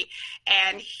community.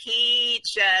 And he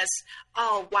just,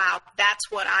 oh, wow,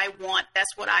 that's what I want.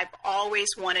 That's what I've always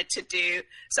wanted to do.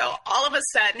 So all of a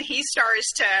sudden, he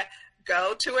starts to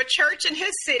go to a church in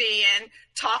his city and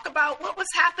talk about what was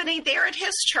happening there at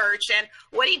his church and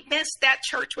what he missed that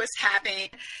church was having,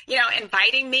 you know,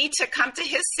 inviting me to come to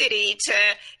his city to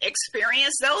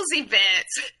experience those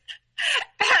events.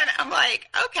 And I'm like,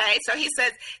 okay. So he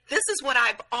says, this is what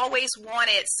I've always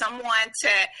wanted, someone to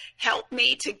help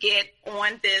me to get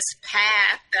on this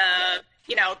path of,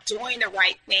 you know, doing the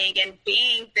right thing and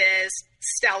being this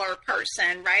stellar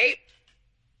person, right?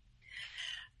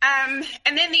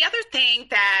 And then the other thing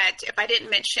that, if I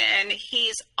didn't mention,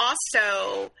 he's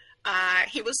also,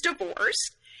 he was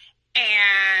divorced,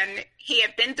 and he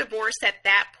had been divorced at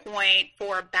that point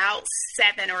for about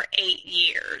 7 or 8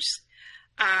 years.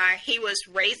 He was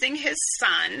raising his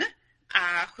son,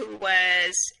 who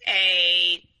was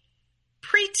a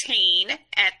preteen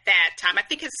at that time. I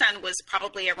think his son was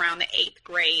probably around the 8th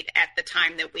grade at the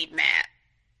time that we met.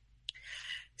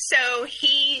 So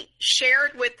he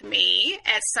shared with me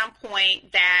at some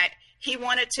point that he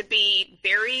wanted to be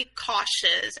very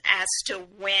cautious as to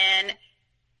when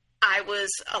I was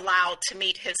allowed to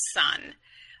meet his son.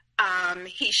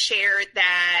 He shared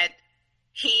that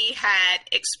he had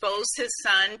exposed his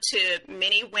son to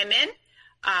many women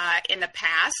in the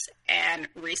past and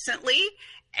recently,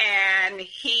 and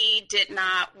he did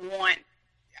not want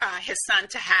his son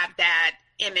to have that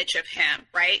image of him,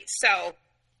 right? So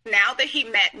now that he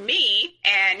met me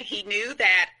and he knew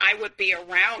that I would be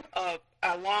around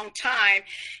a long time,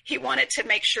 he wanted to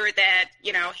make sure that,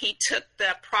 you know, he took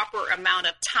the proper amount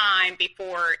of time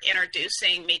before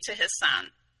introducing me to his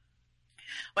son.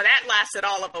 Well, that lasted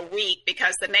all of a week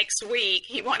because the next week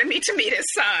he wanted me to meet his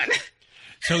son.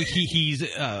 So he's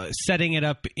setting it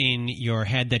up in your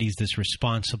head that he's this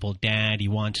responsible dad. He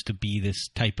wants to be this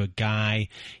type of guy.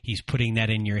 He's putting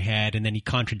that in your head, and then he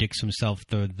contradicts himself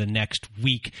the next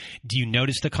week. Do you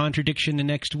notice the contradiction the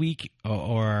next week,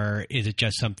 or is it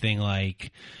just something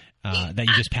like that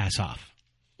you just pass off?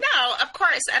 No, of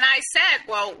course. And I said,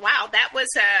 well, wow, that was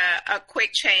a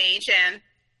quick change. And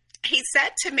he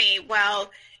said to me, well,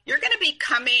 you're going to be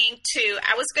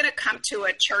I was going to come to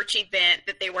a church event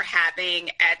that they were having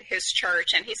at his church.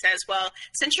 And he says, well,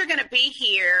 since you're going to be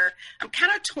here, I'm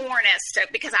kind of torn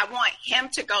because I want him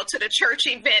to go to the church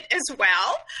event as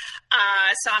well.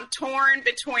 So I'm torn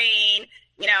between,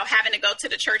 you know, having to go to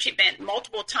the church event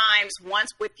multiple times,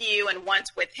 once with you and once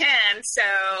with him. So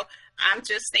I'm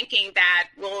just thinking that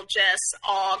we'll just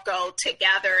all go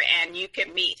together and you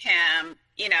can meet him,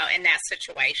 you know, in that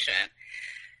situation.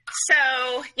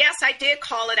 So, yes, I did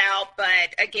call it out,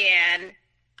 but again,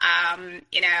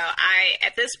 you know,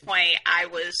 at this point, I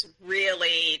was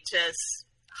really just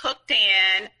hooked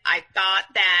in. I thought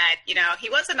that, you know, he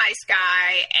was a nice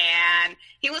guy and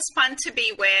he was fun to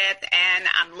be with, and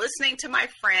I'm listening to my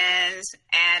friends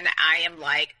and I am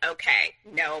like, okay,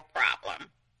 no problem.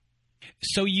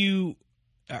 So you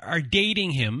are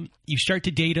dating him. You start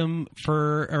to date him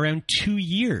for around 2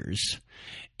 years.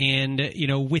 And,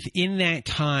 within that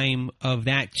time of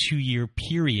that 2-year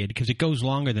period, because it goes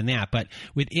longer than that, but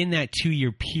within that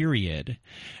 2-year period,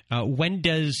 when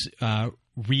does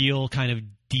real kind of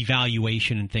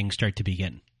devaluation and things start to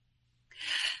begin?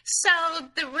 So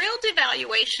the real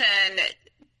devaluation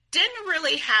didn't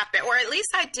really happen, or at least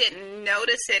I didn't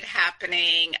notice it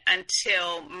happening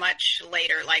until much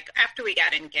later, like after we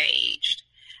got engaged.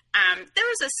 There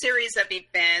was a series of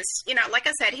events. Like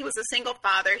I said, he was a single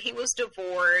father. He was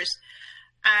divorced.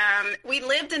 We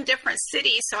lived in different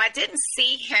cities, so I didn't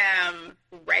see him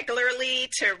regularly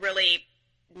to really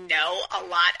know a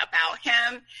lot about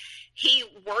him. He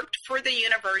worked for the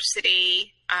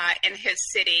university in his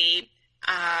city.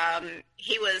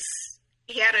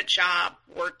 He had a job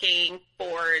working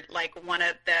for like one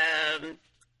of the,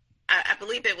 I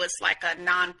believe it was like a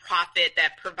nonprofit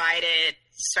that provided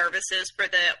services for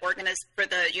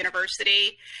the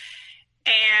university.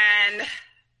 And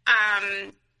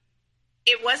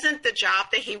it wasn't the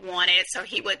job that he wanted. So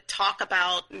he would talk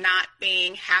about not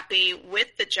being happy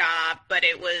with the job, but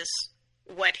it was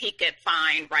what he could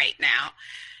find right now.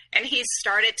 And he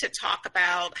started to talk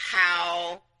about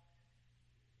how,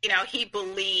 he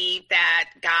believed that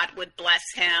God would bless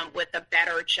him with a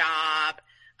better job.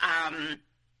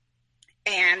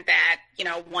 And that,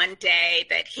 one day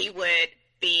that he would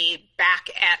be back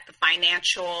at the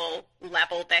financial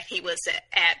level that he was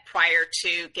at prior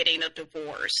to getting a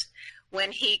divorce.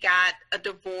 When he got a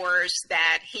divorce,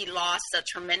 that he lost a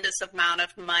tremendous amount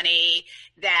of money,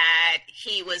 that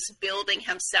he was building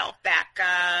himself back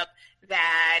up,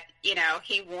 that,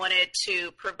 he wanted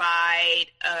to provide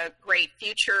a great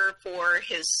future for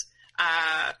his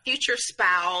future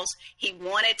spouse. He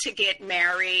wanted to get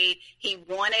married. He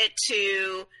wanted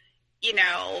to, he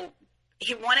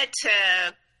wanted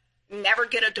to never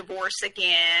get a divorce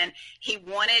again. He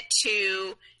wanted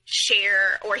to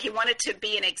share, or he wanted to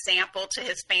be an example to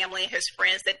his family, his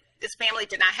friends, that his family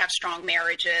did not have strong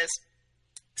marriages.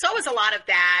 So it was a lot of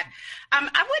that. I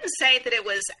wouldn't say that it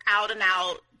was out and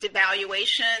out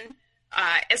devaluation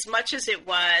as much as it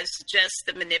was just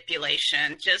the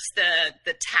manipulation, just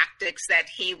the tactics that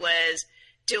he was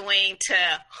doing to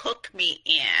hook me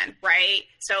in, right?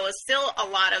 So it was still a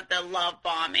lot of the love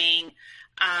bombing.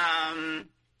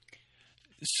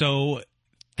 So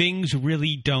things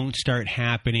really don't start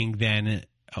happening then,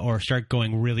 or start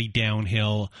going really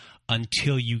downhill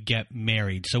until you get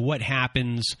married. So what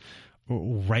happens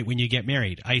right when you get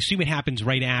married? I assume it happens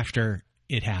right after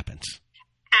it happens.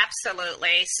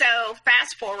 Absolutely. So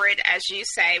fast forward, as you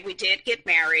say, we did get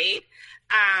married.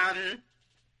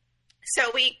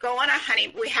 So we go on a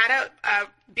honeymoon. We had a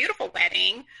beautiful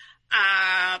wedding,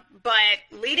 but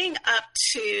leading up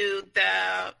to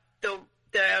the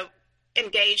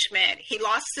engagement, he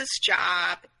lost his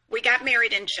job. We got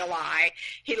married in July.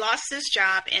 He lost his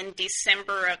job in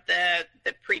December of the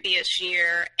previous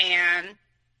year, and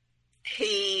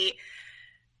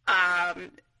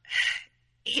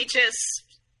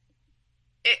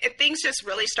things just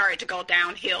really started to go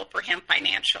downhill for him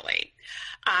financially.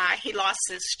 He lost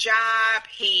his job.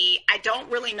 I don't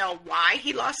really know why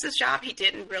he lost his job. He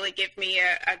didn't really give me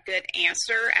a good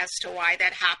answer as to why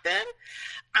that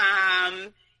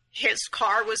happened. His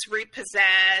car was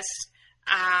repossessed.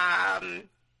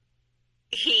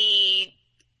 He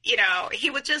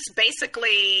would just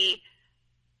basically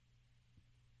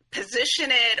position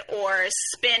it or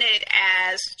spin it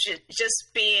as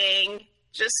just being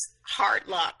just hard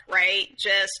luck, right?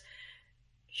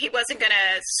 He wasn't going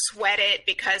to sweat it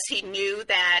because he knew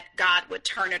that God would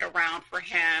turn it around for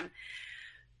him.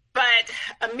 But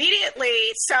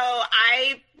immediately, so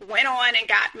I went on and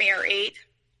got married.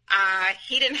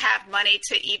 He didn't have money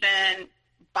to even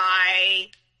buy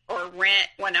or rent.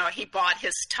 Well, no, he bought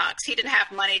his tux. He didn't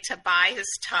have money to buy his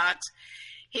tux.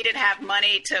 He didn't have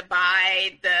money to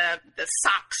buy the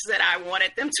socks that I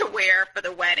wanted them to wear for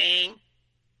the wedding.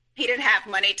 He didn't have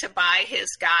money to buy his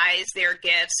guys their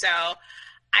gifts. So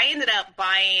I ended up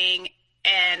buying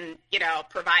and,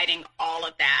 providing all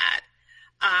of that.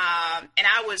 And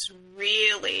I was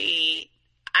really,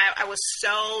 I was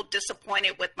so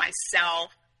disappointed with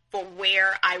myself for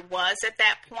where I was at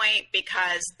that point,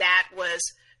 because that was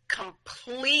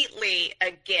completely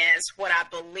against what I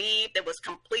believed. It was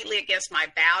completely against my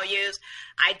values.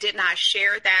 I did not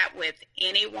share that with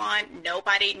anyone.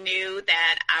 Nobody knew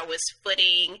that I was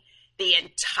footing the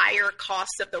entire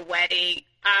cost of the wedding.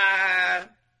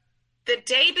 The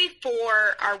day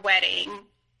before our wedding,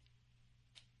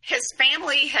 his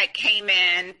family had came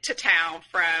in to town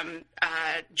from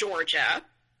Georgia,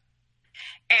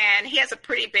 And he has a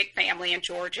pretty big family in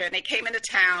Georgia, and they came into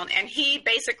town, and he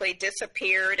basically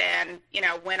disappeared and,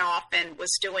 went off and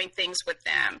was doing things with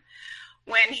them.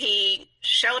 When he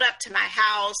showed up to my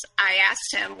house, I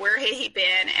asked him where had he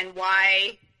been and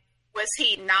why was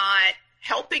he not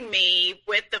helping me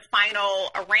with the final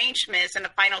arrangements and the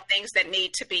final things that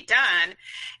need to be done.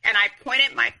 And I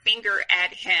pointed my finger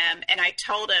at him and I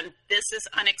told him, this is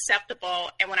unacceptable.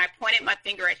 And when I pointed my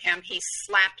finger at him, he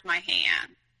slapped my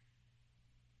hand.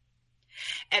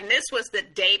 And this was the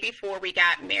day before we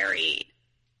got married.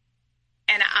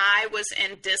 And I was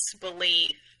in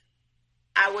disbelief.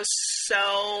 I was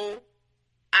so,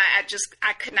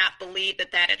 I could not believe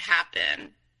that had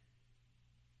happened.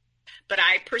 But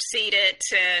I proceeded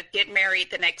to get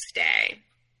married the next day.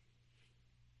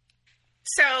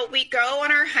 So we go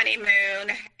on our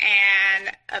honeymoon,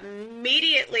 and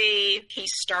immediately he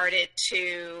started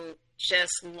to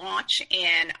just launch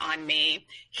in on me.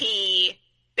 He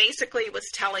basically was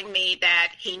telling me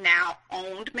that he now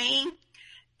owned me,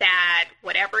 that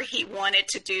whatever he wanted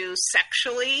to do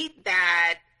sexually,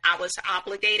 that I was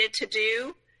obligated to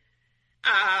do.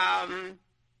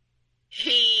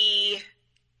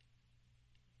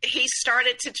 He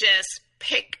started to just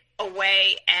pick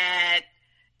away at,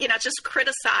 just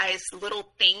criticize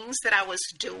little things that I was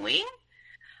doing.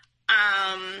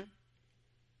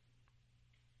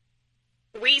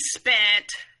 We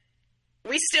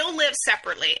still lived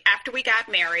separately. After we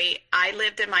got married, I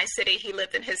lived in my city, he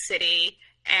lived in his city.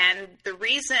 And the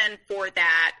reason for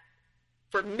that,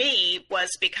 for me, was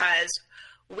because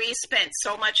we spent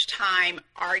so much time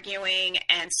arguing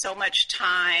and so much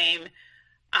time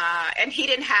and he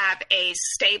didn't have a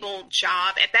stable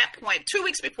job at that point. 2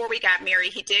 weeks before we got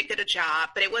married, he did get a job,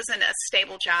 but it wasn't a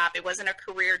stable job. It wasn't a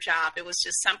career job. It was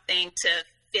just something to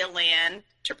fill in,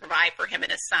 to provide for him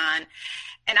and his son.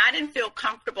 And I didn't feel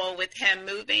comfortable with him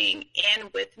moving in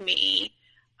with me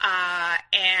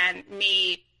and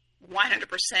me 100%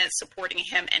 supporting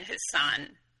him and his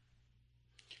son.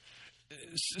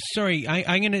 Sorry,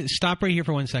 I'm going to stop right here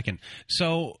for 1 second.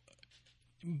 So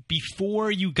before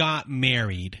you got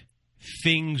married,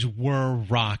 things were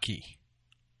rocky.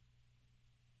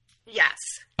 Yes.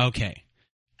 Okay.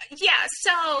 Yeah,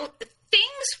 so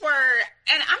things were,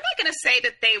 and I'm not going to say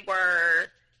that they were,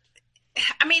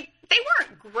 they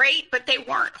weren't great, but they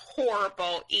weren't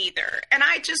horrible either. And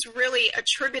I just really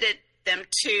attributed them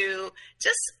to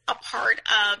just a part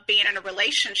of being in a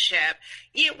relationship.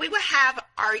 We would have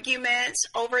arguments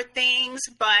over things,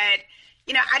 but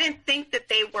I didn't think that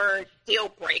they were deal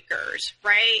breakers,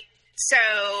 right? So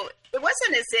it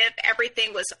wasn't as if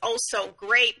everything was oh so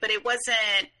great, but it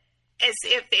wasn't as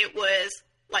if it was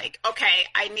like, okay,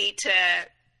 I need to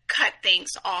cut things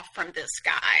off from this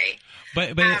guy.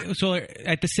 But so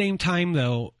at the same time,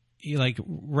 though, like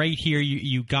right here,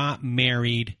 you got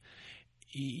married.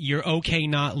 You're okay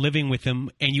not living with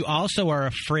him, and you also are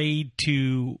afraid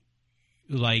to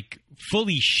like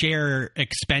fully share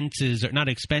expenses, or not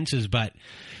expenses, but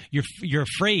you're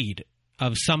afraid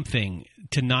of something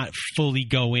to not fully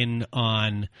go in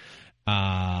on,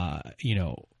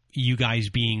 you guys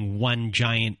being one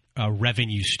giant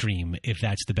revenue stream, if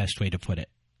that's the best way to put it.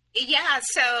 Yeah.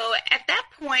 So at that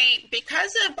point,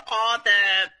 because of all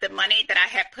the money that I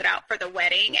had put out for the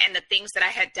wedding and the things that I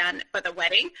had done for the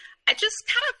wedding, I just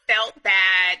kind of felt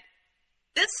that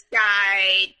this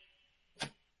guy,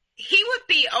 he would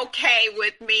be okay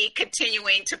with me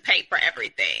continuing to pay for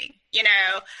everything.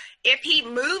 If he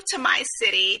moved to my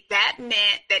city, that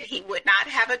meant that he would not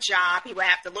have a job. He would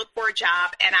have to look for a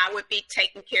job, and I would be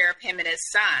taking care of him and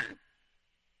his son.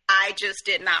 I just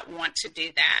did not want to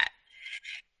do that.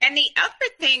 And the other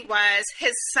thing was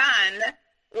his son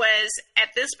was,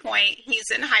 at this point, he's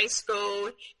in high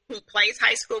school. He plays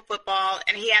high school football,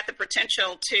 and he had the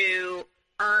potential to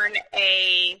earn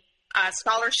a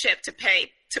scholarship to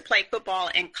play football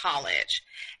in college.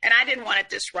 And I didn't want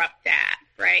to disrupt that,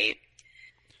 right?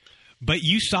 But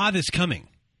you saw this coming.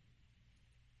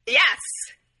 Yes.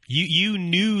 You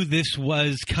knew this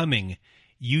was coming.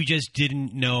 You just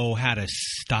didn't know how to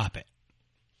stop it.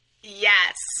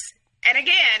 Yes. And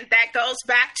again, that goes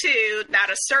back to not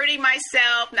asserting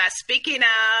myself, not speaking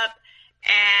up,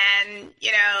 and,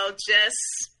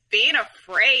 just being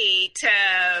afraid to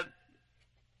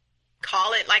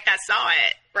call it like I saw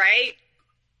it, right?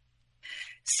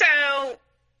 So,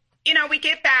 we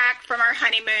get back from our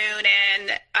honeymoon,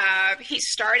 and he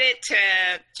started to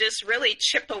just really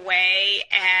chip away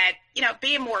at,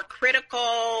 being more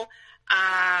critical.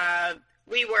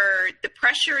 The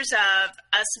pressures of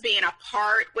us being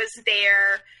apart was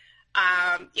there.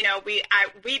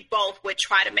 We both would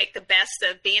try to make the best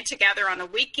of being together on the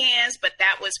weekends, but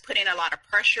that was putting a lot of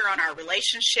pressure on our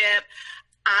relationship.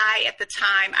 At the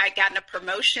time, I'd gotten a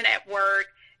promotion at work,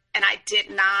 and I did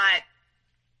not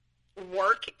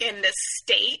work in the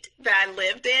state that I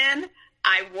lived in.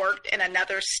 I worked in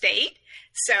another state,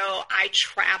 so I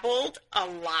traveled a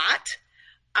lot.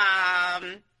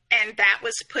 And that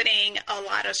was putting a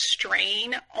lot of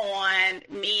strain on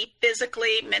me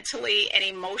physically, mentally, and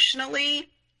emotionally.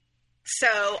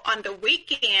 So on the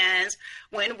weekends,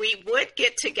 when we would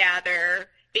get together,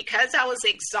 because I was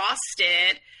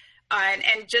exhausted,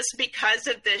 and just because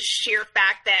of the sheer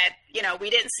fact that, we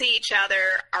didn't see each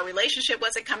other, our relationship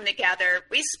wasn't coming together,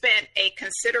 we spent a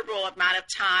considerable amount of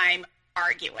time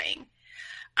arguing.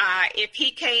 If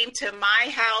he came to my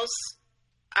house,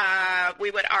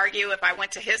 we would argue. If I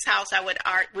went to his house,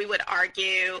 we would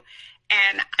argue.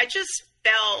 And I just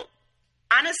felt,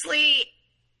 honestly,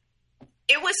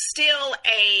 it was still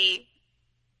a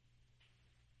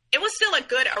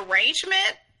good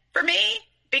arrangement for me,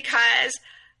 because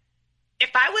if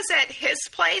I was at his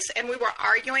place and we were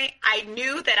arguing, I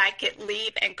knew that I could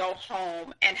leave and go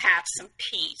home and have some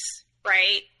peace,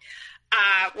 right?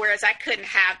 Whereas I couldn't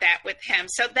have that with him.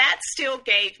 So that still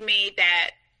gave me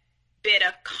that bit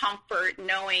of comfort,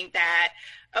 knowing that,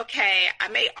 okay, I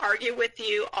may argue with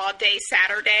you all day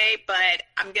Saturday, but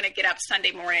I'm going to get up Sunday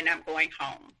morning and I'm going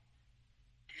home.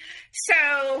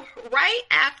 So right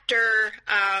after,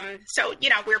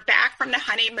 we're back from the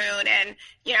honeymoon, and,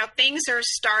 things are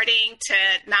starting to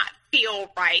not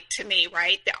feel right to me,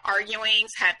 right? The arguings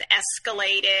have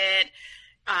escalated.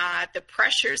 The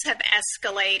pressures have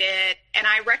escalated, and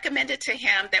I recommended to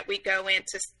him that we go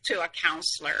to a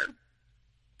counselor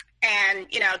and,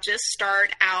 just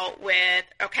start out with,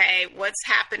 okay, what's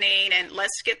happening, and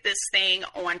let's get this thing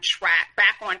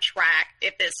back on track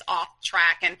if it's off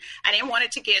track. And I didn't want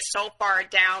it to get so far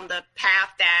down the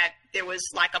path that there was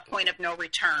like a point of no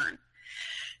return.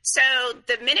 So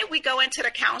the minute we go into the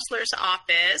counselor's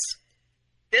office,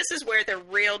 this is where the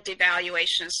real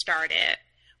devaluation started.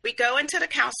 We go into the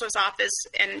counselor's office,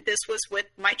 and this was with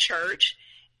my church,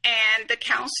 and the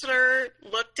counselor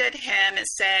looked at him and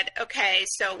said, okay,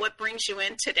 so what brings you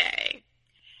in today?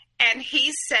 And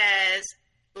he says,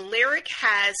 Lyric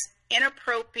has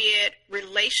inappropriate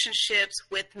relationships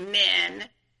with men,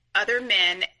 other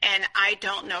men, and I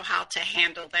don't know how to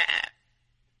handle that.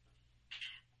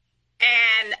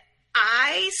 And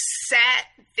I sat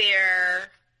there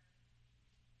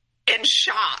in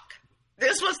shock.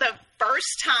 This was the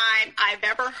first time I've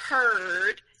ever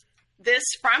heard this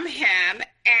from him,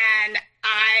 and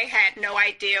I had no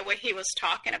idea what he was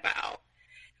talking about.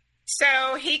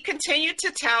 So he continued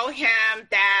to tell him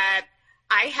that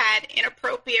I had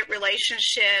inappropriate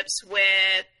relationships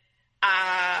with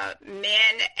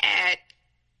men at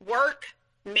work,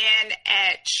 men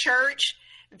at church,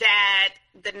 that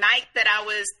the night that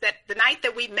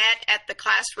we met at the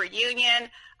class reunion,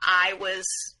 I was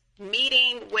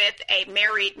meeting with a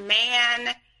married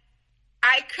man.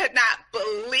 I could not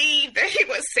believe that he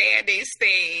was saying these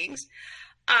things.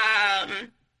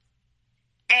 And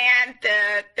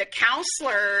the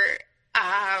counselor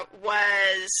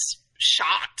was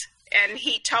shocked. And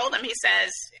he told him, he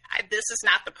says, this is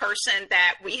not the person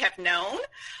that we have known.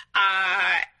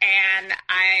 And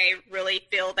I really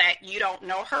feel that you don't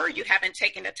know her. You haven't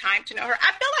taken the time to know her.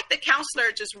 I feel like the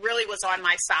counselor just really was on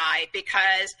my side,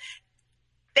 because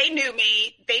they knew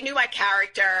me, they knew my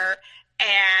character,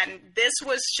 and this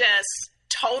was just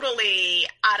totally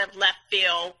out of left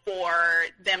field for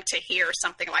them to hear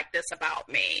something like this about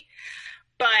me.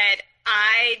 But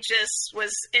I just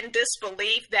was in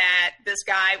disbelief that this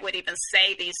guy would even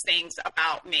say these things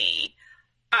about me.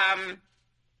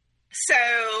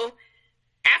 So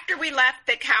after we left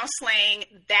the counseling,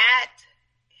 that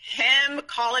him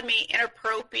calling me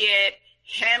inappropriate,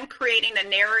 him creating a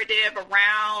narrative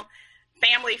around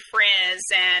family, friends,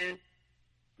 and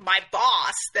my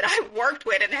boss that I worked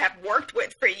with and have worked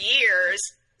with for years,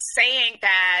 saying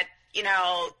that,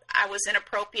 I was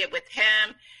inappropriate with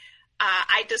him.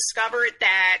 I discovered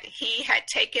that he had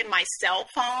taken my cell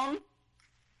phone,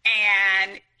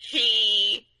 and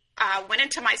he went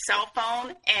into my cell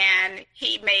phone, and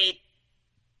he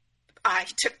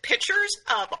took pictures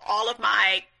of all of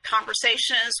my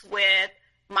conversations with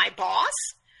my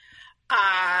boss.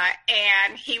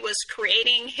 And he was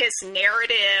creating his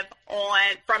narrative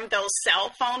from those cell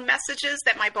phone messages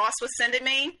that my boss was sending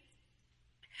me.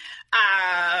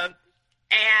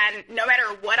 And no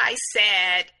matter what I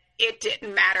said, it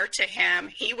didn't matter to him.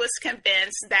 He was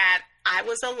convinced that I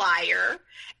was a liar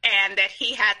and that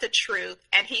he had the truth,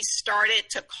 and he started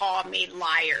to call me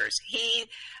liars.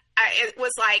 it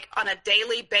was like on a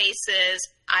daily basis,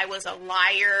 I was a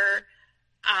liar.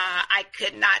 I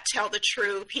could not tell the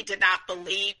truth. He did not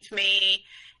believe me.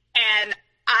 And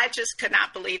I just could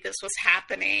not believe this was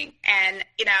happening. And,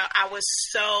 I was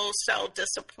so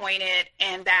disappointed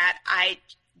in that I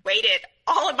waited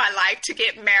all of my life to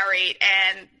get married.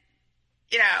 And,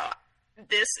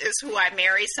 this is who I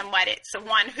married,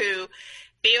 someone who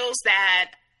feels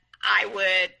that I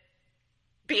would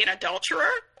be an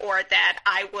adulterer or that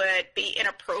I would be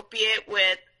inappropriate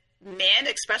with men,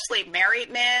 especially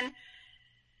married men.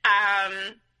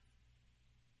 I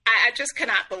just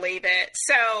cannot believe it.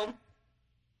 So,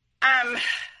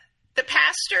 the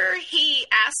pastor, he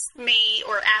asked me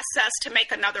or asked us to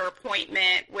make another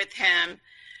appointment with him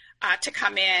to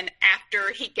come in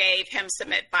after he gave him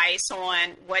some advice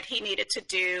on what he needed to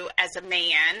do as a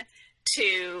man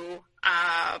to,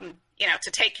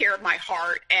 to take care of my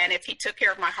heart. And if he took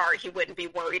care of my heart, he wouldn't be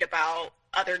worried about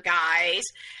other guys.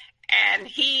 And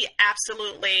he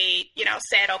absolutely,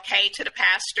 said okay to the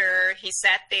pastor. He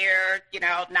sat there,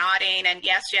 nodding and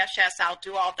yes, I'll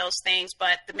do all those things.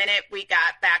 But the minute we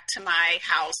got back to my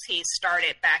house, he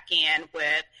started back in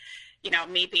with,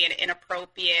 me being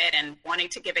inappropriate and wanting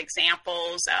to give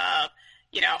examples of,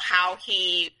 how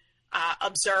he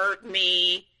observed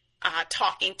me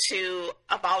talking to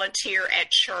a volunteer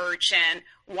at church, and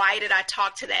why did I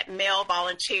talk to that male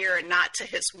volunteer and not to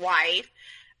his wife?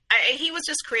 He was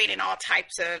just creating all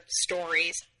types of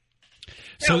stories.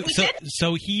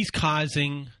 So he's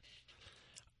causing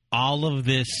all of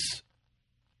this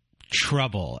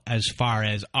trouble as far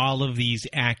as all of these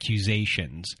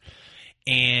accusations,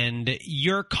 and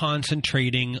you're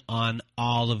concentrating on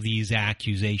all of these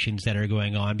accusations that are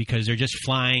going on because they're just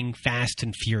flying fast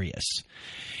and furious.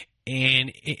 And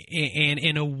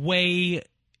in a way,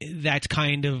 that's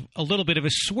kind of a little bit of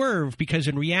a swerve because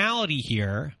in reality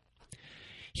here,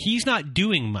 he's not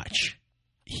doing much.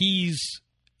 He's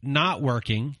not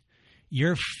working.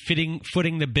 You're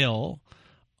footing the bill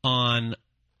on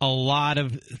a lot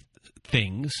of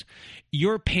things.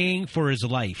 You're paying for his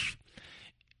life.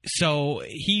 So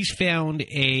he's found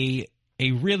a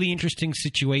really interesting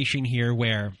situation here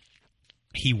where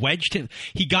he wedged him.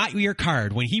 He got your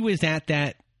card when he was at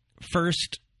that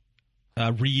first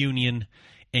reunion,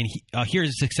 and here's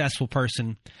a successful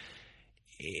person.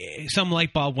 Some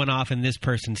light bulb went off in this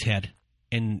person's head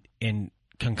and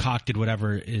concocted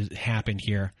whatever happened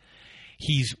here.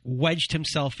 He's wedged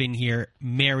himself in here,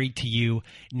 married to you.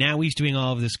 Now he's doing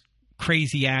all of this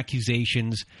crazy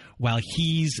accusations while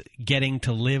he's getting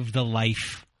to live the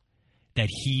life that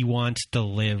he wants to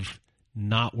live,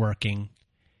 not working,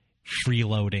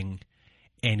 freeloading,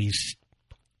 and he's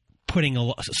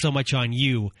putting so much on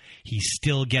you. He's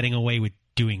still getting away with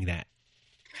doing that.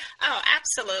 Oh,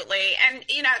 absolutely. And,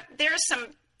 there's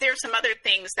some other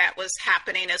things that was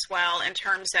happening as well in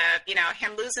terms of,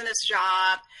 him losing his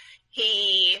job.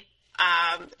 He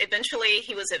eventually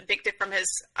he was evicted from his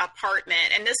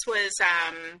apartment. And this was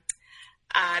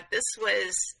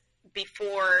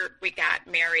before we got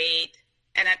married.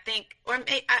 And I think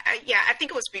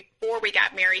it was before we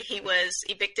got married, he was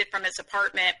evicted from his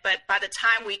apartment. But by the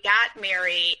time we got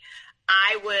married,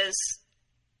 I was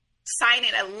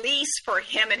signing a lease for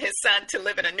him and his son to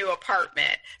live in a new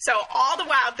apartment. So all the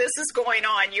while this is going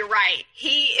on, you're right.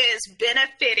 He is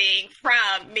benefiting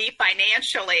from me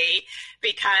financially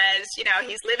because,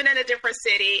 he's living in a different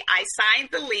city. I signed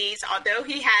the lease, although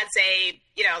he has a,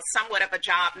 somewhat of a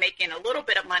job making a little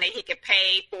bit of money, he could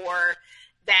pay for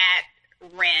that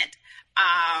rent.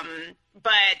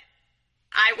 But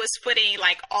I was putting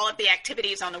like all of the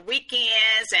activities on the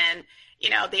weekends and,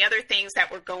 the other things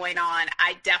that were going on,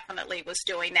 I definitely was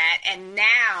doing that. And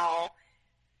now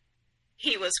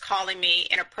he was calling me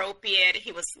inappropriate.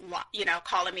 He was,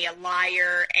 calling me a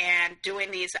liar and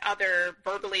doing these other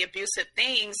verbally abusive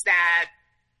things that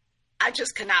I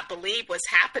just could not believe was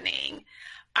happening.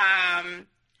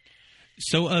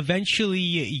 So eventually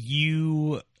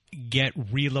you get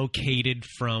relocated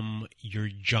from your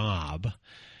job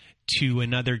to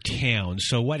another town.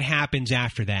 So what happens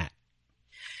after that?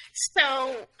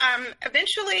 So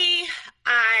eventually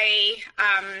I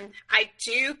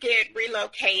do get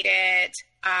relocated.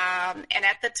 And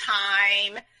at the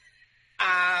time,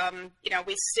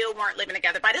 we still weren't living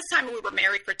together. By this time, we were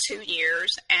married for 2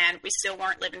 years, and we still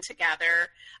weren't living together.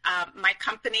 My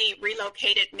company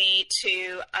relocated me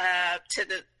to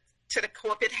the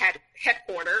corporate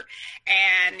headquarters,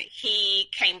 and he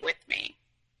came with me.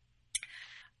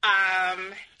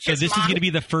 So this is going to be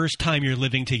the first time you're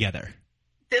living together.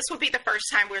 This will be the first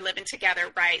time we're living together,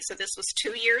 right? So this was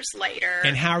 2 years later.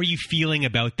 And how are you feeling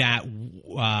about that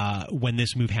when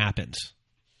this move happens?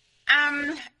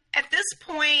 At At this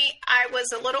point, I was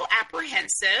a little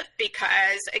apprehensive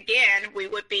because, again, we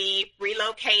would be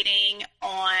relocating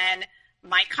on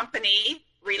my company,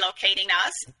 relocating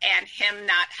us, and him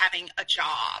not having a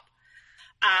job.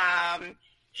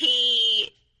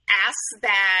 He asked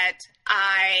that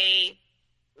I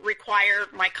require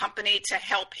my company to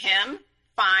help him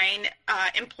find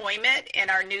employment in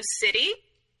our new city.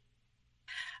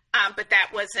 But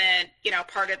that wasn't,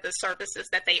 part of the services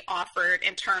that they offered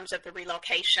in terms of the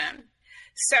relocation.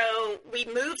 So we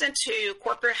moved into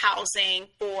corporate housing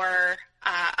for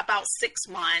about 6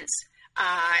 months.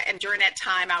 And during that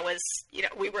time,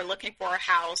 we were looking for a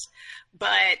house,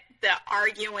 but the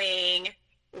arguing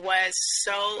was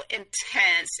so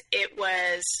intense. It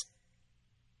was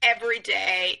every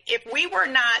day. If we were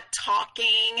not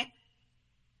talking,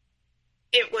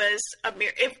 it was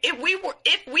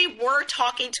if we were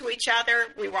talking to each other,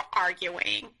 we were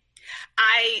arguing.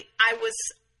 I was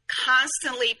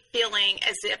constantly feeling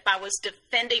as if I was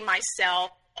defending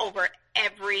myself over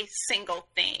every single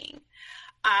thing.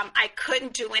 I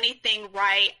couldn't do anything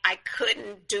right. I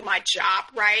couldn't do my job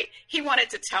right. He wanted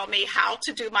to tell me how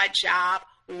to do my job,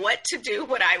 what to do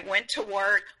when I went to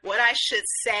work, what I should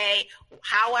say,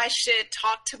 how I should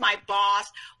talk to my boss,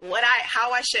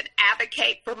 how I should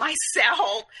advocate for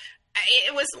myself.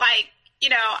 It was like,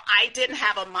 I didn't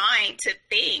have a mind to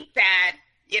think that,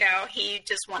 he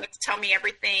just wanted to tell me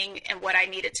everything and what I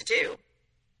needed to do.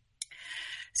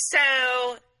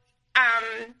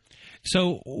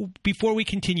 So before we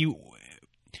continue,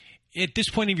 at this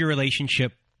point of your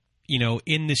relationship,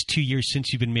 in this 2 years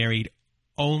since you've been married,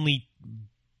 only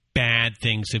bad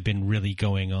things have been really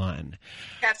going on.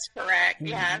 That's correct,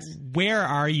 yes. Where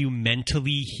are you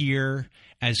mentally here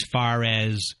as far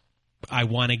as I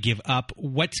want to give up?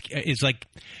 Is like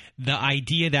the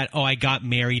idea that, I got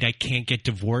married, I can't get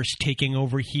divorced taking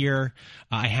over here.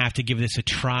 I have to give this a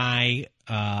try.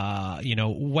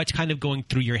 What's kind of going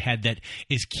through your head that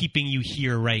is keeping you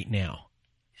here right now?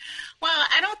 Well,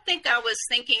 I don't think I was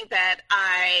thinking that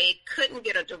I couldn't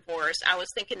get a divorce. I was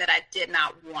thinking that I did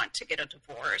not want to get a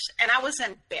divorce. And I was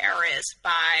embarrassed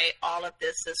by all of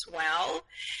this as well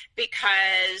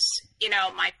because,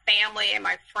 my family and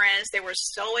my friends, they were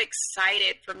so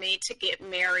excited for me to get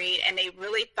married and they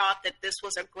really thought that this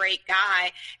was a great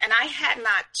guy. And I had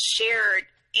not shared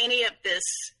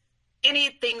any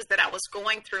things that I was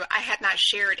going through. I had not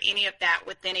shared any of that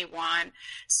with anyone.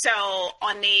 So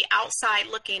on the outside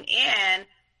looking in,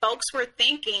 folks were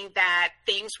thinking that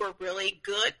things were really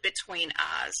good between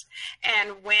us.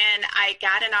 And when I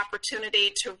got an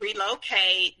opportunity to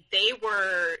relocate,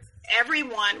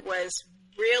 everyone was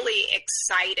really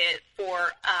excited for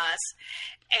us.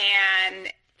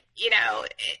 And,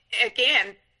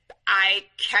 again, I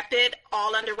kept it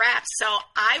all under wraps. So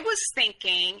I was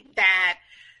thinking that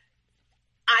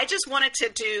I just wanted to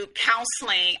do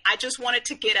counseling. I just wanted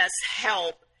to get us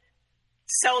help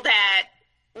so that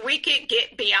we could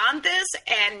get beyond this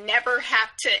and never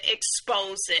have to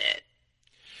expose it.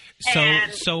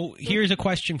 So here's a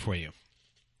question for you.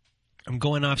 I'm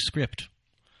going off script.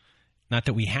 Not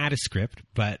that we had a script,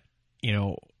 but,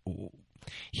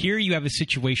 here you have a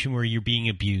situation where you're being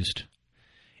abused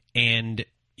and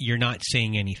you're not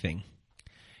saying anything.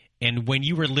 And when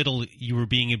you were little, you were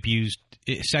being abused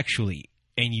sexually.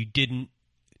 And you didn't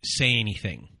say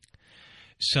anything.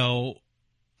 So,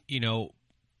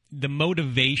 the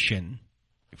motivation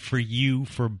for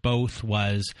both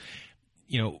was,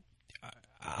 that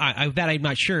I'm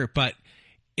not sure, but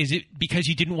is it because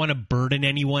you didn't want to burden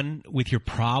anyone with your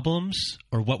problems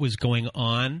or what was going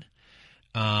on?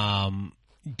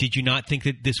 Did you not think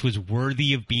that this was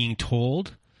worthy of being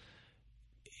told?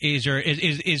 Is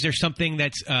there something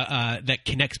that's that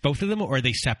connects both of them, or are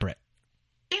they separate?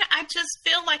 I just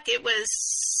feel like it was,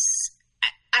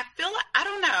 I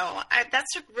don't know.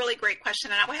 That's a really great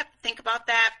question. And I would have to think about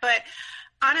that. But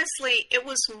honestly, it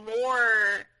was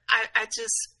more,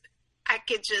 I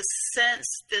could just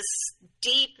sense this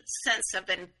deep sense of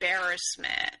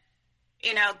embarrassment,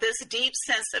 this deep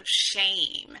sense of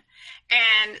shame.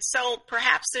 And so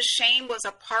perhaps the shame was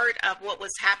a part of what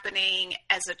was happening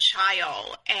as a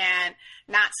child and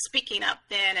not speaking up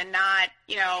then and not,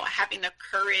 having the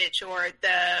courage or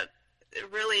the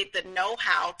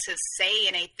know-how to say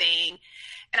anything.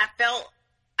 And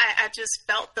I just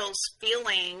felt those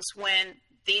feelings when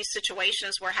these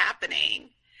situations were happening.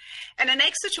 And the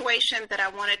next situation that I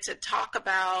wanted to talk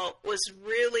about was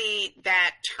really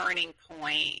that turning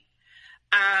point.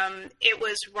 It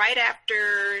was right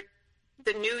after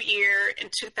the new year in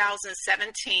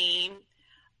 2017,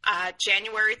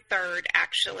 January 3rd,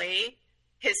 actually.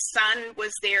 his son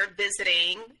was there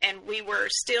visiting, and we were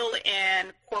still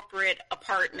in corporate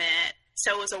apartment.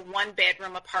 So it was a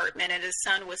 1-bedroom apartment, and his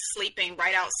son was sleeping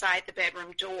right outside the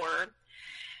bedroom door.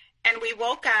 And we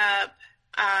woke up,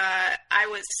 I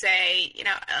would say,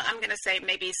 I'm going to say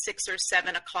maybe 6 or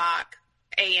 7 o'clock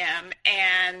a.m.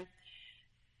 And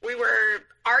we were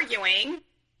arguing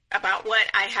about what,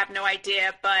 I have no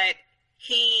idea, but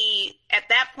at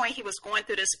that point, he was going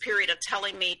through this period of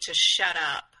telling me to shut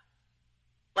up.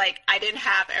 Like I didn't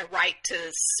have a right to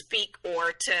speak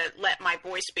or to let my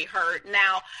voice be heard.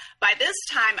 Now, by this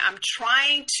time, I'm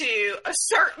trying to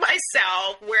assert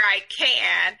myself where I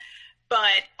can,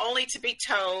 but only to be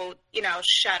told,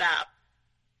 shut up.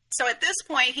 So at this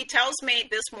point, he tells me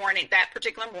that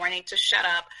particular morning, to shut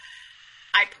up.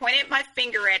 I pointed my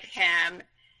finger at him,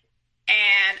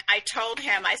 and I told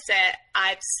him, I said,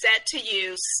 I've said to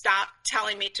you, stop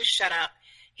telling me to shut up.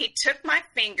 He took my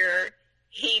finger,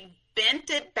 he bent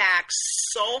it back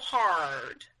so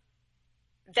hard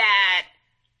that,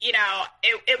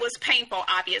 it was painful,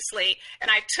 obviously. And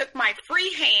I took my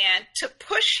free hand to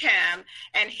push him,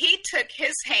 and he took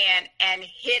his hand and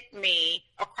hit me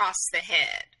across the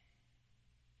head.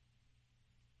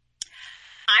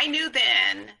 I knew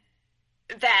then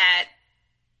that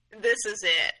this is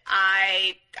it.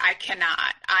 I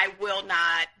will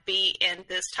not be in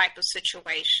this type of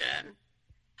situation.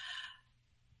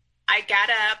 I got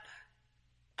up,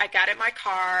 I got in my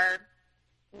car.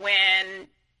 When,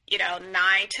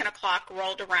 9, 10 o'clock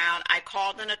rolled around, I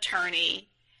called an attorney,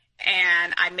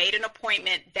 and I made an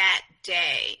appointment that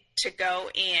day to go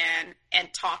in and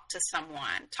talk to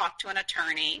an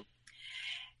attorney.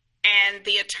 And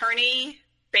the attorney,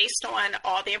 based on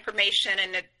all the information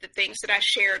and the things that I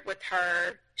shared with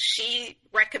her, she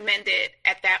recommended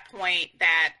at that point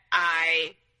that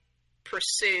I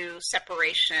pursue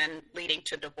separation leading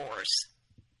to divorce.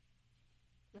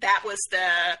 That was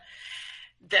the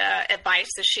advice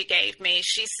that she gave me.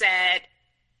 She said,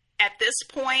 at this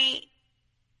point,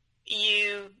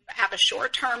 you have a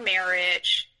short-term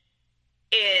marriage.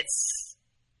 It's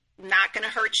not going to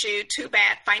hurt you too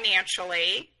bad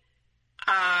financially.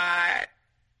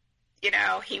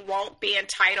 He won't be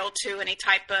entitled to any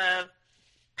type of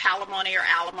palimony or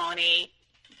alimony,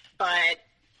 but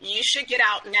you should get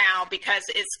out now because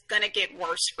it's going to get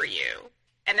worse for you.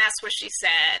 And that's what she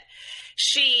said.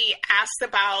 She asked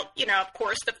about, of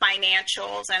course, the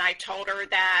financials, and I told her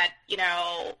that,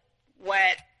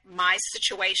 what my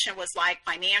situation was like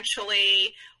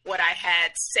financially, what I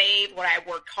had saved, what I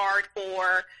worked hard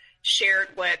for, shared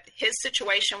what his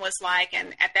situation was like.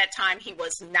 And at that time, he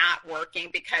was not working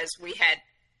because we had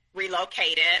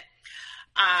relocated.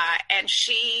 And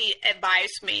she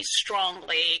advised me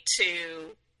strongly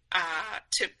to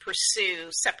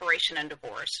pursue separation and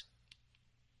divorce.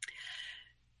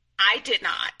 I did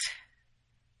not.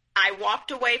 I walked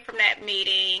away from that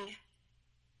meeting.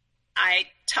 I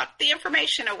tucked the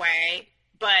information away,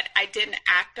 but I didn't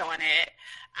act on it.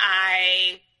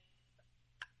 I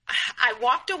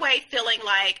walked away feeling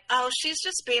like, oh, she's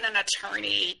just being an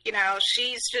attorney.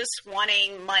 She's just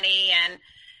wanting money, and,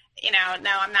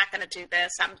 no, I'm not going to do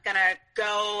this. I'm going to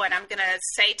go and I'm going to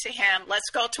say to him, let's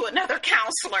go to another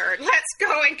counselor. Let's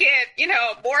go and get,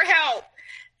 more help,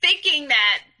 thinking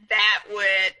that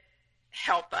would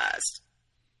help us.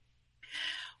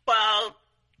 Well,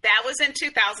 that was in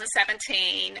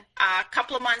 2017. A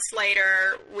couple of months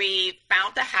later, we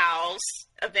found the house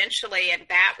eventually, and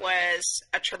that was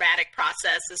a traumatic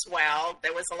process as well.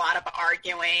 There was a lot of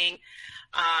arguing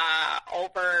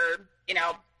over,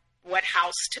 what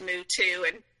house to move to,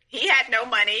 and he had no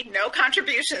money, no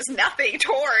contributions, nothing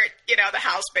toward, the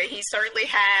house, but he certainly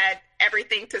had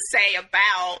everything to say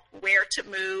about where to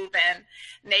move and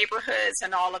neighborhoods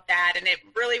and all of that. And it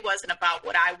really wasn't about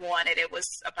what I wanted. It was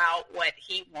about what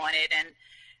he wanted and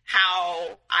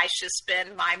how I should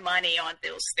spend my money on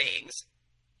those things.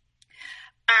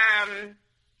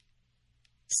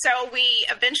 So we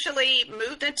eventually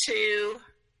moved into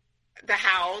the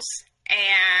house,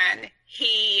 and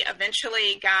he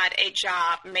eventually got a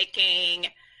job making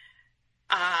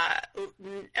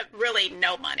really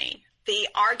no money. The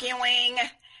arguing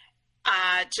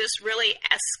just really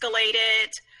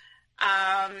escalated.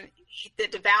 The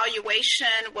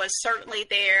devaluation was certainly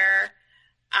there.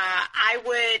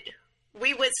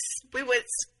 We would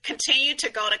continue to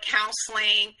go to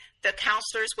counseling. The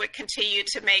counselors would continue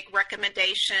to make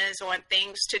recommendations on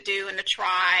things to do and to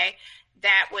try.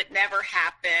 That would never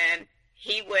happen.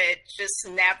 He would just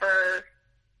never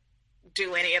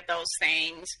do any of those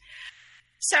things.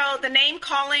 So the name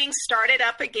calling started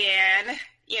up again.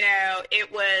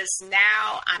 It was,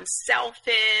 now I'm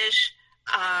selfish.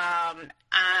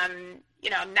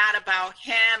 not about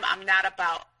him. I'm not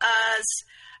about us.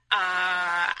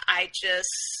 I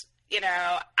just,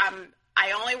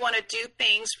 I only want to do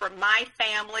things for my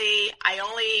family. I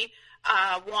only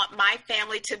want my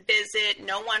family to visit.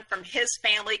 No one from his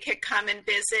family could come and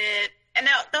visit. And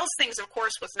those things, of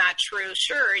course, was not true.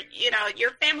 Sure,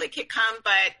 your family could come,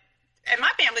 and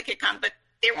my family could come, but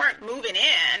they weren't moving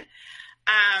in.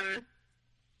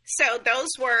 So those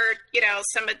were,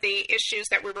 some of the issues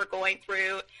that we were going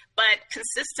through, but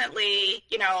consistently,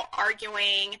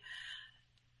 arguing.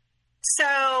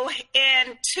 So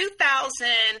in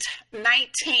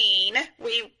 2019,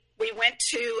 we went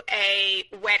to a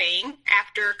wedding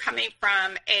after coming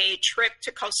from a trip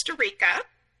to Costa Rica.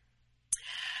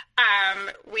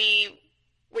 We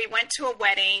went to a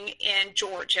wedding in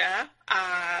Georgia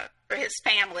for his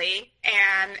family,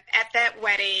 and at that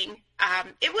wedding,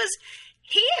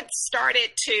 he had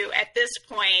started to, at this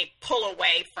point, pull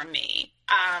away from me.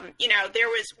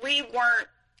 We weren't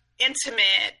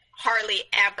intimate hardly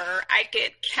ever. I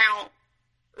could count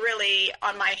really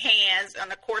on my hands on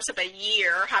the course of a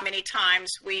year how many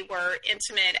times we were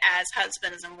intimate as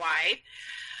husbands and wife.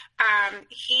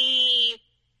 He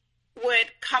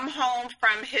would come home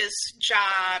from his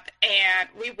job, and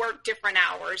we worked different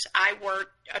hours. I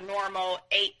worked a normal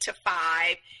 8 to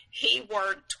 5. He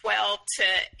worked 12 to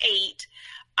 8.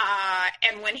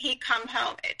 And when he come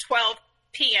home at 12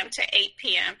 p.m. to 8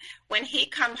 p.m., when he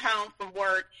come home from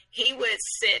work, he would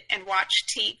sit and watch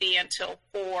TV until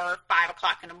 4, 5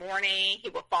 o'clock in the morning. He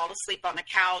would fall asleep on the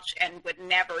couch and would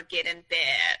never get in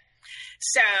bed.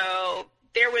 So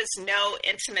there was no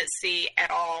intimacy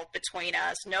at all between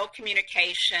us, no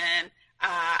communication.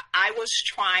 I was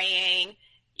trying,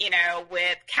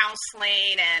 with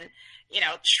counseling and,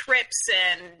 trips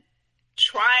and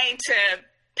trying to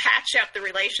patch up the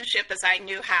relationship as I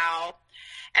knew how.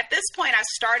 At this point, I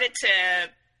started to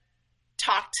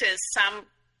talk to some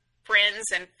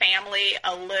friends and family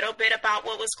a little bit about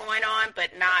what was going on,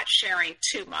 but not sharing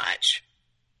too much.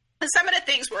 And some of the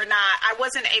things I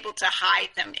wasn't able to hide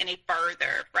them any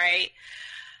further, right?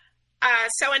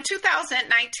 So in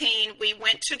 2019, we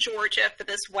went to Georgia for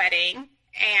this wedding,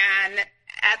 and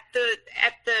at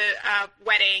the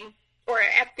wedding, or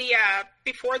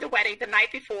before the wedding, the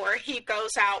night before, he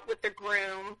goes out with the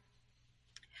groom,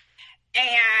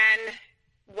 and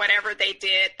whatever they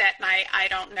did that night, I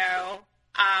don't know.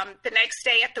 The next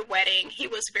day at the wedding, he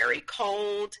was very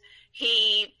cold.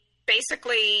 He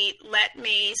basically let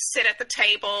me sit at the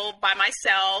table by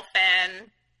myself and,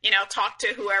 talk to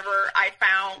whoever I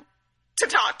found to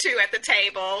talk to at the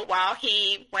table while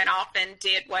he went off and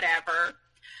did whatever.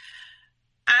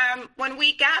 When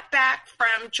we got back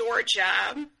from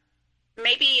Georgia,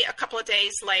 maybe a couple of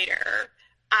days later,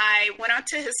 I went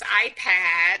onto his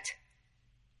iPad.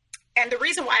 And the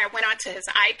reason why I went onto his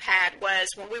iPad was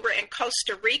when we were in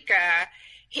Costa Rica,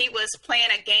 he was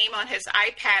playing a game on his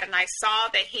iPad, and I saw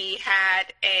that he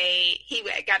had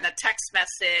gotten a text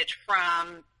message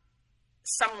from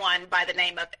someone by the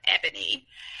name of Ebony.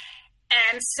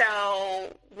 And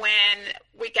so when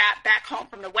we got back home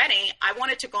from the wedding, I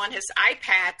wanted to go on his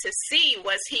iPad to see,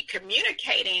 was he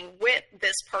communicating with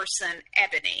this person,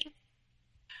 Ebony?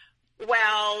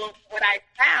 Well, what I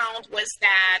found was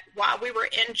that while we were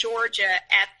in Georgia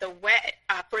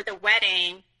for the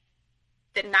wedding,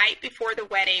 the night before the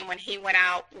wedding, when he went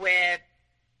out with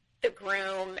the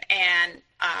groom and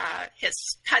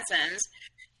his cousins,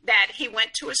 that he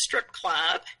went to a strip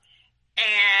club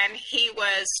and he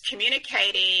was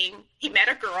communicating. He met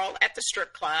a girl at the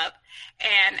strip club,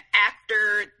 and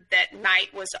after that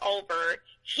night was over,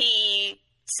 he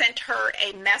sent her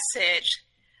a message.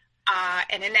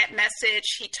 And in that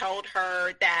message, he told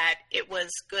her that it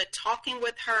was good talking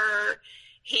with her.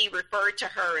 He referred to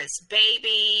her as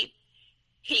baby.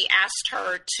 He asked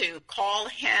her to call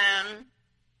him.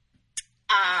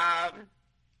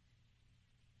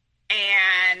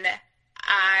 And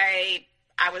I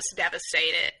was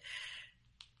devastated.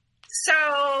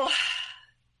 So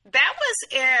that was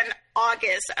in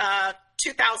August of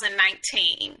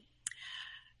 2019.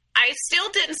 I still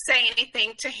didn't say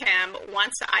anything to him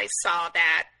once I saw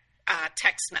that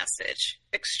text message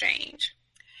exchange.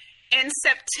 In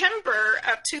September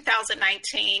of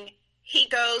 2019, he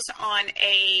goes on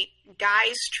a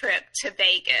guy's trip to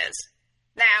Vegas.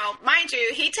 Now, mind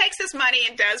you, he takes his money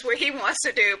and does what he wants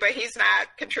to do, but he's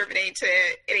not contributing to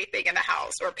anything in the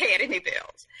house or paying any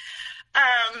bills.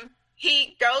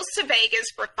 He goes to Vegas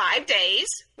for 5 days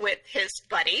with his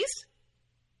buddies,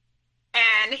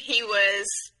 and he was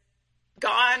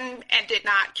gone and did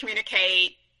not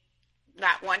communicate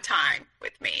not one time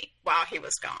with me while he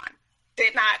was gone.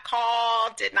 did not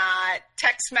call, did not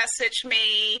text message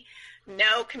me,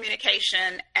 no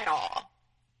communication at all.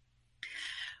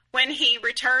 When he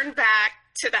returned back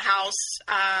to the house,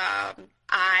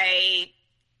 I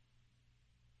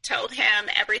told him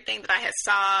everything that I had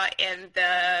saw in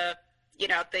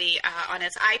on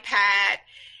his iPad.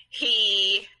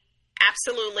 He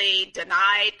absolutely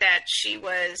denied that she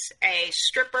was a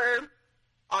stripper,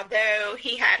 although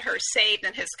he had her saved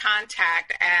in his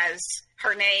contact as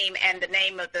her name and the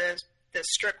name of the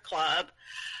strip club.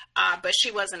 But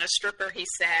she wasn't a stripper, he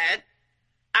said.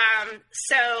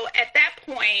 So at that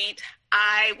point,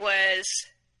 I was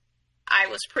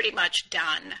pretty much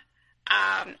done.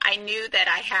 I knew that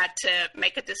I had to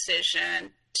make a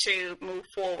decision to move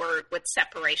forward with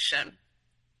separation.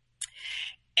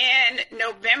 In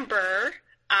November,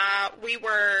 we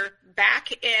were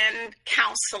back in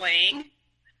counseling,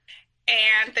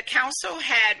 and the counsel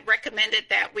had recommended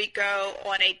that we go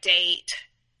on a date.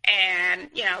 And,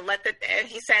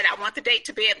 he said, I want the date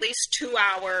to be at least 2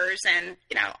 hours and,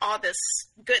 all this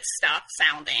good stuff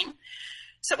sounding.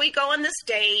 So we go on this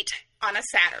date on a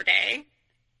Saturday.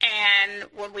 And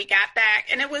when we got back,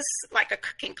 and it was like a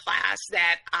cooking class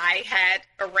that I had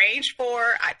arranged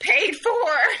for, I paid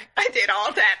for, I did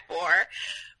all that for.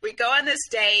 We go on this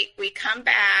date, we come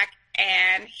back,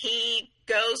 and he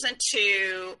goes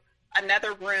into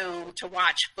another room to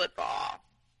watch football.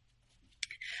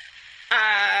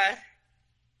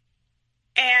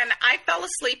 And I fell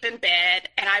asleep in bed,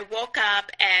 and I woke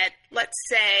up at, let's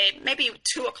say, maybe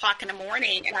 2 o'clock in the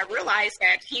morning, and I realized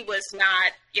that he was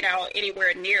not,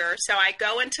 anywhere near. So I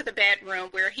go into the bedroom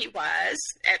where he was,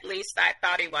 at least I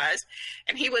thought he was,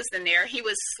 and he wasn't there. He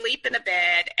was asleep in the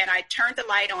bed, and I turned the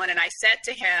light on, and I said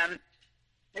to him,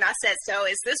 so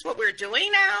is this what we're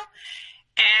doing now?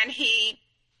 And he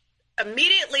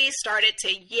immediately started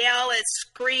to yell and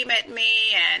scream at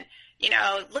me and,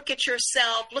 look at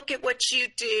yourself, look at what you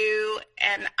do.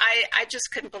 And I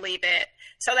just couldn't believe it.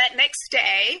 So that next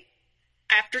day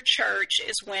after church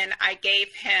is when I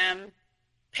gave him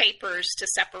papers to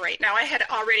separate. Now, I had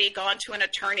already gone to an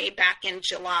attorney back in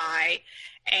July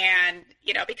and,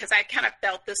 because I kind of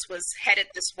felt this was headed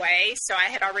this way. So I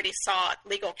had already sought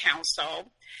legal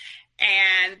counsel,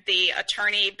 and the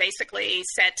attorney basically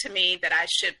said to me that I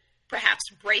should perhaps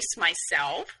brace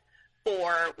myself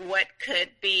for what could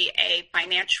be a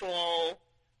financial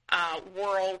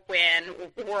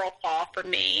whirlfall for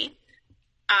me.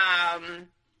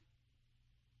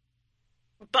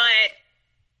 But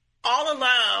all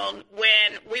alone,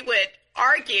 when we would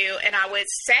argue and I would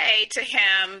say to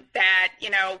him that,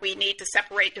 we need to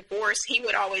separate, divorce, he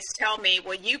would always tell me,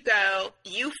 well, you go,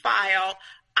 you file.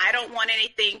 I don't want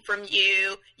anything from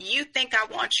you. You think I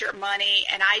want your money,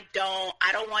 and I don't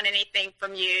want anything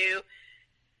from you.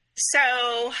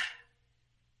 So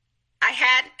I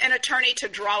had an attorney to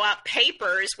draw up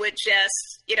papers with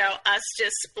just, us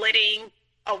just splitting,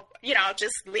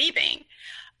 just leaving.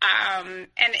 And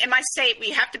in my state,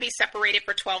 we have to be separated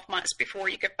for 12 months before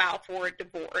you can file for a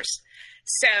divorce.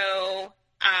 So,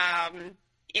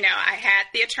 I had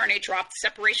the attorney drop the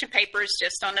separation papers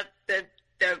just on the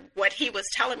what he was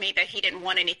telling me, that he didn't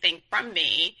want anything from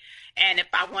me. And if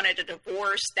I wanted a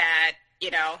divorce, that,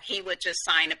 he would just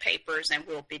sign the papers and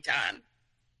we'll be done.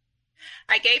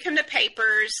 I gave him the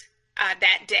papers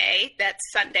that day, that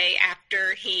Sunday,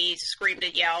 after he screamed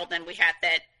and yelled and we had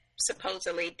that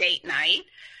supposedly date night.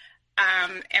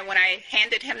 And when I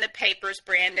handed him the papers,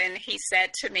 Brandon, he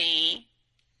said to me,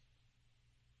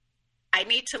 I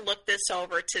need to look this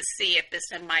over to see if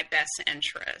it's in my best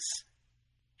interest.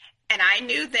 And I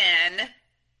knew then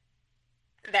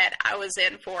that I was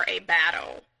in for a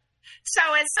battle. So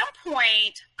at some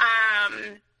point,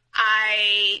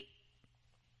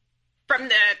 from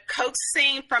the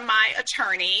coaxing from my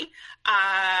attorney,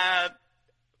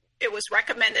 it was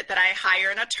recommended that I hire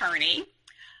an attorney,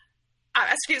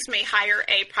 hire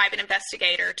a private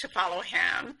investigator to follow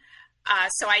him.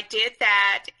 So I did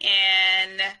that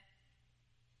in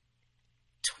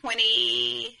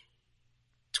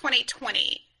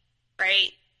 2020,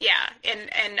 right? Yeah.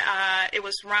 And it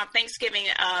was around Thanksgiving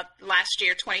of last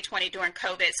year, 2020, during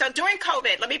COVID. So during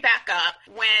COVID, let me back up.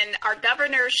 When our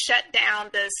governor shut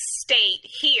down the state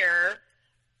here,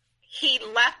 he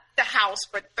left the house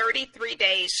for 33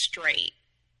 days straight.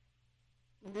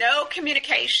 No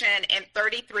communication in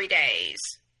 33 days.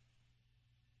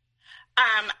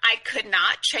 I could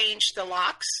not change the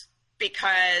locks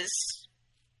because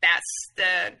that's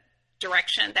the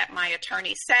direction that my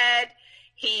attorney said.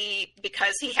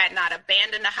 Because he had not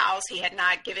abandoned the house, he had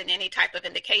not given any type of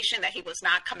indication that he was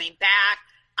not coming back.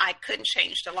 I couldn't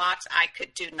change the locks. I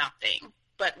could do nothing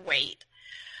but wait.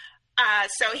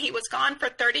 So he was gone for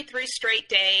 33 straight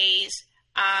days.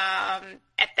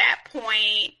 At that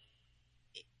point,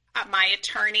 my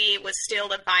attorney was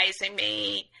still advising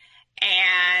me,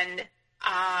 and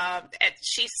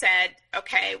she said,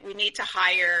 okay, we need to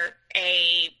hire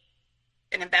an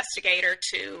investigator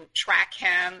to track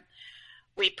him.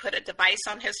 We put a device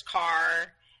on his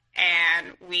car,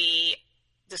 and we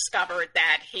discovered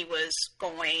that he was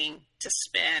going to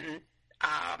spend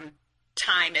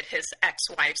time at his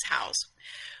ex-wife's house,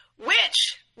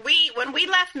 which when we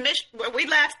left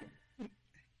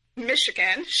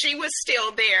Michigan, she was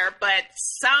still there, but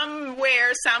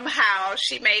somewhere, somehow,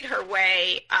 she made her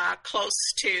way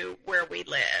close to where we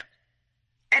live.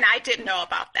 And I didn't know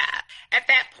about that. At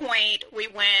that point, we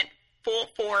went full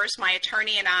force, my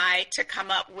attorney and I, to come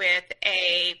up with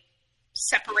a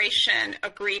separation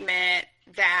agreement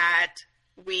that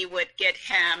we would get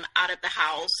him out of the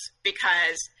house,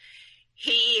 because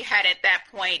he had at that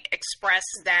point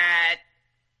expressed that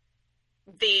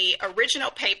the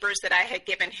original papers that I had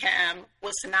given him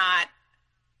was not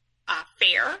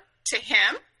fair to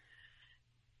him,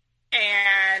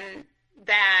 and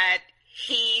that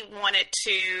he wanted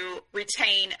to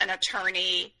retain an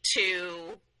attorney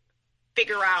to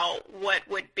figure out what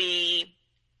would be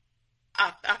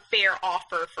a fair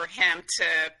offer for him to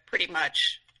pretty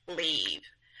much leave.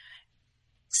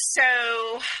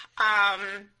 So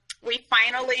we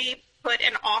finally put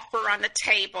an offer on the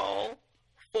table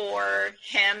for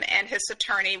him and his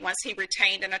attorney. Once he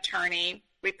retained an attorney,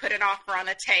 we put an offer on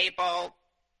the table,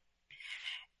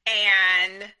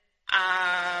 and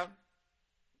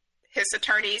his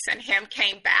attorneys and him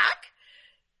came back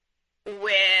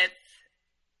with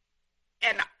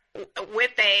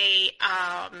a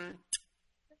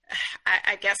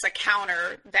I guess a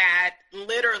counter that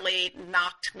literally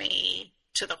knocked me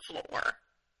to the floor.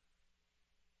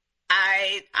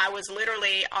 I was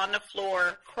literally on the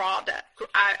floor, crawled up.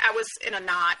 I was in a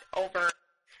knot over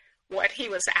what he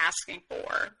was asking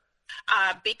for.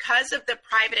 Because of the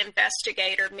private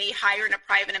investigator, me hiring a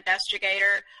private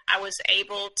investigator, I was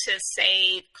able to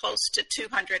save close to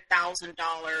 $200,000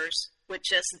 with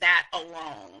just that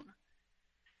alone.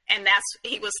 And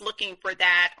he was looking for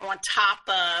that on top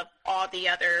of all the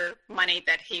other money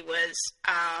that he was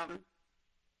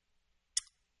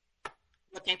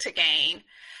looking to gain.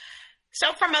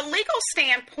 So from a legal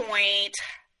standpoint,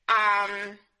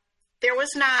 there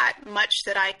was not much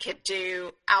that I could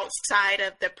do outside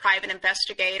of the private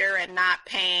investigator and not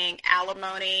paying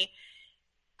alimony.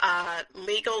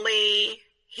 Legally,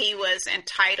 he was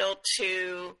entitled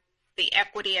to the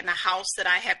equity in the house that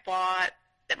I had bought,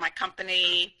 that my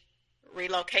company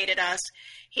relocated us.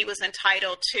 He was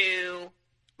entitled to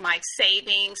my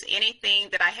savings, anything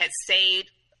that I had saved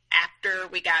after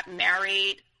we got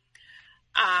married.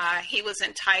 He was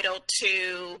entitled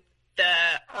to the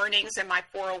earnings in my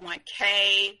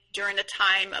 401k during the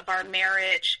time of our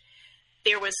marriage.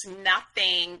 There was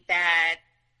nothing that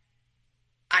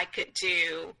I could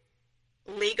do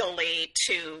legally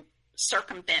to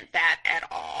circumvent that at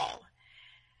all.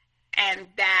 And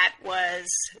that was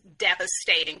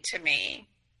devastating to me.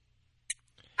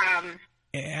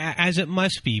 As it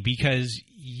must be, because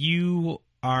you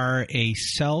are a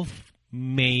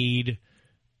self-made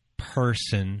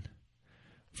person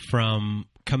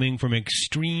coming from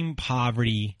extreme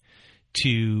poverty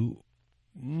to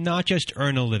not just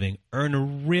earn a living, earn a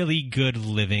really good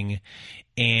living.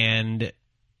 And,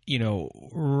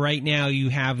 right now you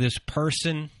have this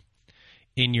person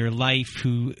in your life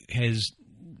who has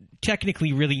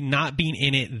technically really not been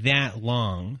in it that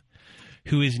long,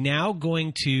 who is now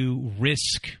going to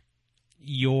risk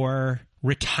your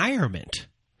retirement,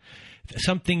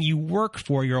 something you work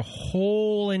for your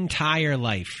whole entire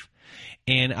life.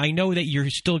 And I know that you're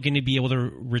still going to be able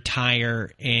to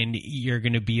retire and you're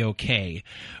going to be okay.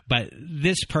 But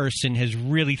this person has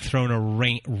really thrown a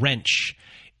wrench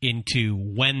into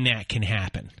when that can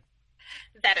happen.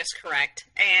 That is correct.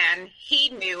 And he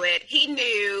knew it. He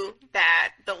knew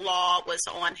that the law was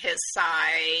on his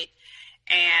side,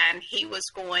 and he was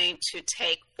going to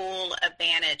take full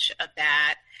advantage of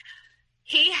that.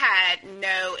 He had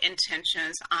no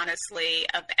intentions, honestly,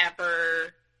 of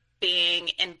ever being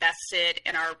invested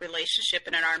in our relationship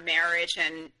and in our marriage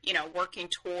and, working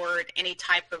toward any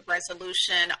type of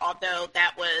resolution, although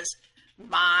that was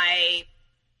my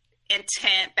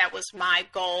intent, that was my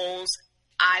goals.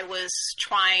 I was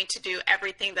trying to do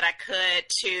everything that I could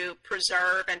to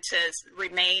preserve and to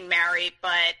remain married,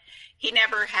 but he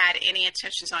never had any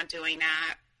intentions on doing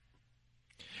that.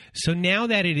 So now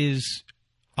that it is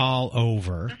all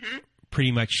over,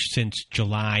 pretty much since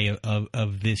July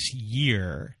of this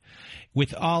year.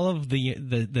 With all of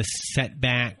the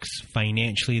setbacks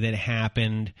financially that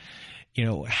happened,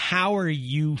 how are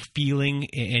you feeling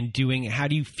and doing? How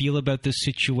do you feel about this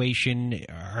situation?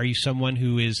 Are you someone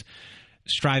who is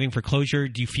striving for closure?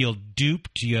 Do you feel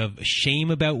duped? Do you have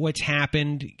shame about what's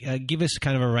happened? Give us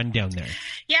kind of a rundown there.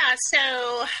 Yeah,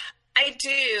 so I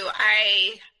do.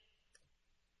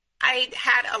 I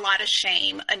had a lot of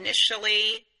shame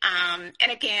initially.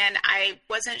 And again, I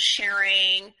wasn't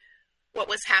sharing what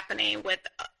was happening with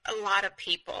a lot of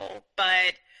people,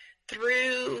 but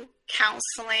through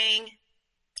counseling,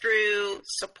 through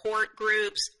support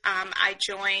groups, I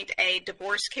joined a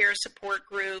divorce care support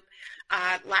group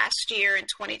last year in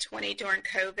 2020 during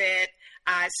COVID.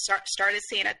 I started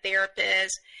seeing a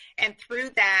therapist, and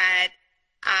through that,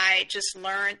 I just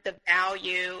learned the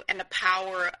value and the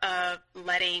power of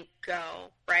letting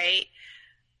go, right?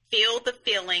 Feel the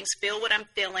feelings, feel what I'm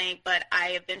feeling, but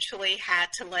I eventually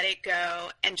had to let it go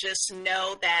and just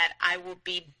know that I will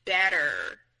be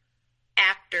better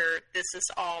after this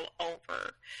is all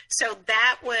over. So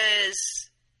that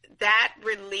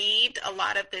relieved a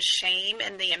lot of the shame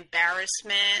and the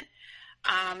embarrassment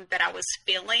that I was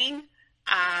feeling.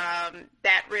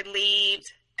 That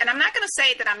relieved, and I'm not going to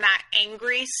say that I'm not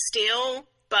angry still,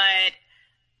 but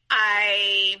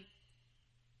I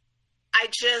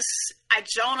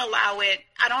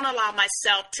don't allow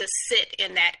myself to sit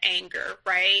in that anger,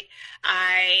 right?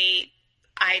 I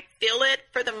feel it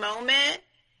for the moment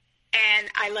and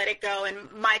I let it go.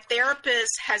 And my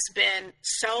therapist has been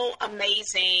so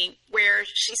amazing, where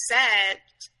she said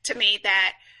to me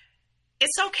that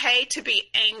it's okay to be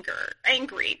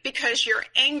angry because your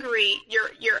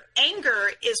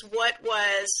anger is what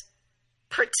was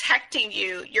protecting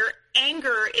you. Your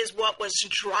anger is what was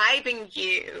driving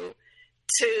you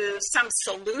to some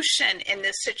solution in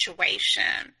this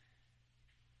situation.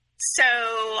 So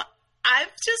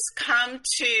I've just come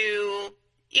to,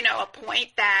 a point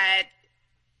that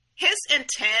his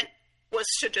intent was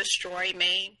to destroy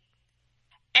me.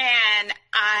 And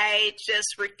I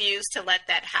just refuse to let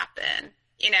that happen.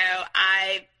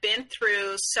 I've been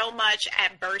through so much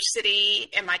adversity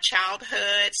in my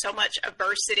childhood, so much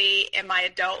adversity in my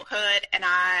adulthood, and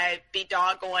I'd be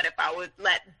doggone if I would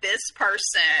let this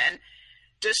person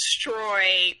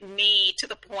destroy me to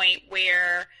the point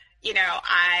where,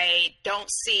 I don't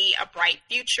see a bright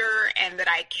future and that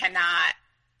I cannot,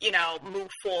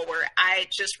 move forward. I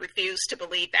just refuse to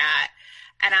believe that.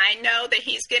 And I know that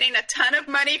he's getting a ton of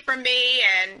money from me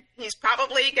and he's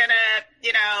probably going to,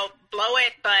 blow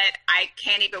it, but I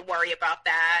can't even worry about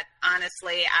that.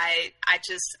 Honestly, I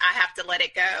have to let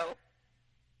it go.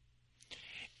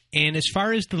 And as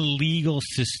far as the legal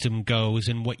system goes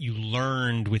and what you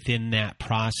learned within that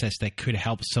process that could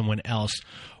help someone else,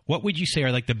 what would you say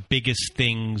are like the biggest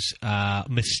things,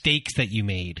 mistakes that you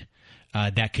made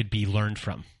that could be learned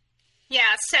from?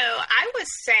 Yeah, so I would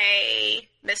say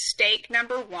mistake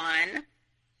number one,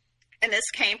 and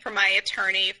this came from my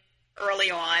attorney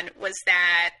early on, was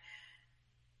that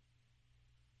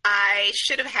I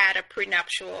should have had a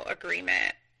prenuptial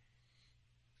agreement.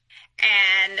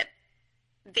 And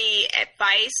the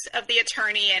advice of the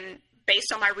attorney, and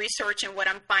based on my research and what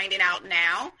I'm finding out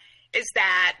now, is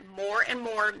that more and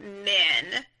more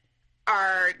men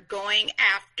are going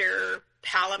after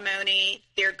palimony.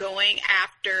 They're going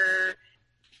after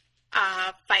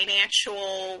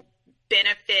financial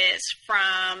benefits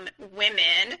from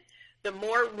women. The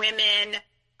more women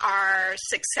are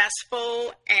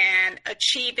successful and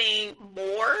achieving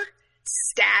more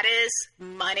status,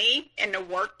 money in the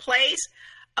workplace,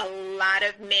 a lot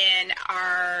of men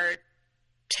are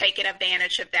taking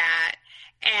advantage of that.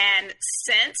 And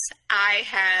since I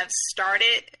have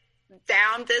started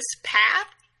down this path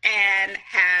and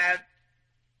have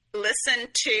listened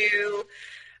to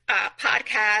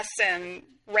podcasts and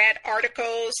read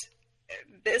articles,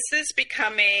 this is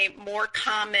becoming more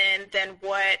common than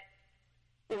what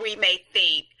we may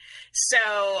think. So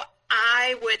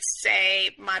I would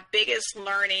say my biggest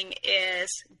learning is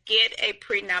get a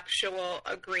prenuptial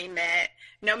agreement.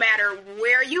 No matter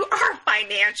where you are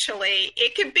financially, you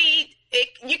can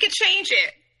change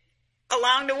it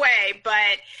along the way,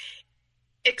 but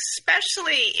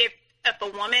especially if a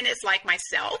woman is like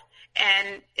myself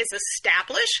and is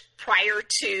established prior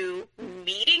to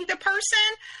meeting the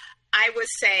person, I would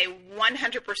say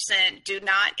 100% do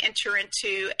not enter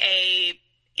into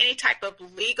any type of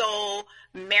legal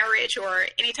marriage or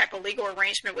any type of legal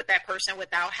arrangement with that person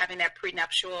without having that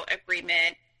prenuptial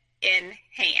agreement in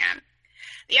hand.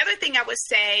 The other thing I would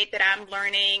say that I'm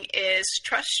learning is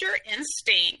trust your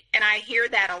instinct. And I hear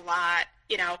that a lot.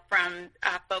 from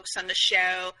folks on the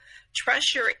show.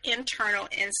 Trust your internal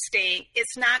instinct.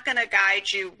 It's not going to guide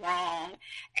you wrong.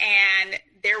 And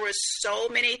there were so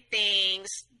many things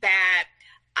that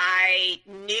I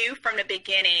knew from the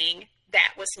beginning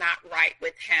that was not right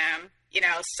with him.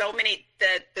 So many,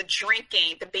 the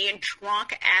drinking, the being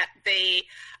drunk at the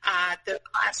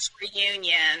class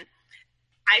reunion.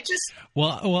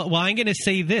 Well, I'm going to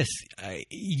say this.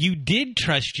 You did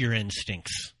trust your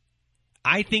instincts.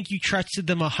 I think you trusted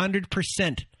them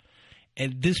 100%.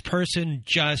 And this person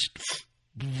just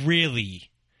really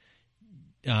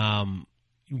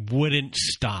wouldn't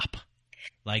stop.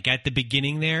 Like at the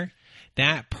beginning there,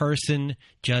 that person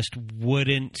just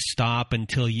wouldn't stop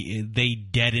until they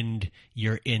deadened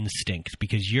your instinct,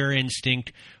 because your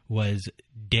instinct was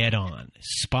dead on,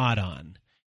 spot on.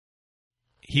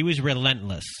 He was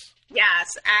relentless.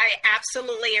 Yes, I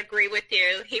absolutely agree with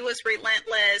you. He was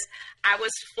relentless. I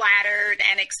was flattered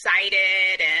and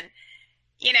excited, and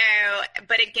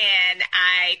but again,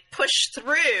 I pushed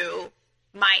through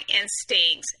my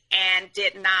instincts and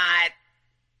did not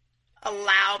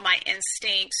allow my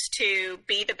instincts to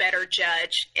be the better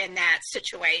judge in that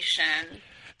situation.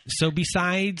 So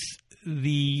besides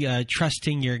the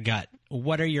trusting your gut,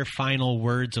 what are your final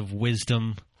words of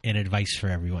wisdom and advice for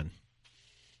everyone?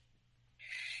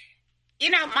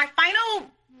 My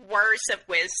final words of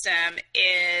wisdom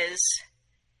is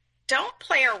don't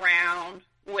play around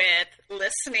with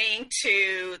listening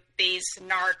to these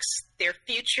narcs, their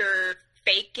future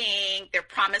faking, their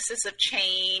promises of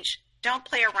change. Don't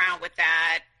play around with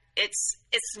that. It's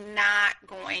not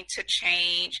going to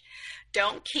change.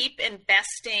 Don't keep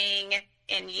investing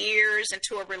in years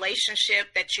into a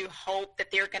relationship that you hope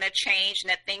that they're going to change and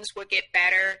that things will get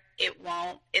better. It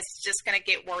won't. It's just going to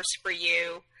get worse for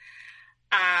you.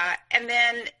 And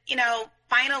then,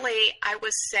 finally, I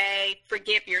would say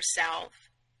forgive yourself.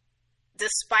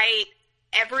 Despite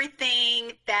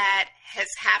everything that has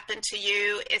happened to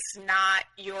you, it's not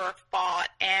your fault,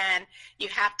 and you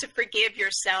have to forgive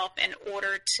yourself in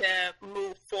order to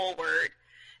move forward.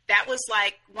 That was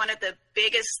like one of the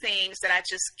biggest things that I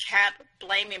just kept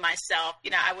blaming myself.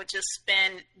 I would just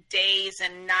spend days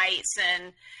and nights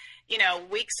and,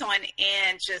 weeks on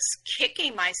end just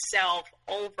kicking myself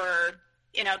over,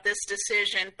 this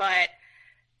decision. But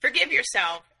forgive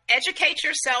yourself. Educate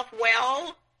yourself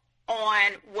well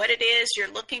on what it is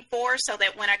you're looking for, so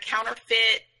that when a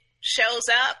counterfeit shows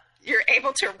up, you're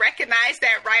able to recognize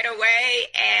that right away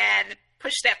and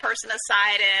push that person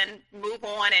aside and move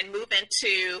on and move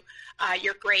into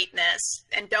your greatness.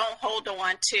 And don't hold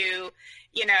on to,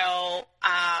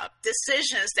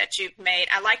 decisions that you've made.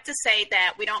 I like to say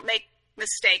that we don't make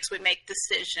mistakes, we make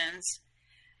decisions,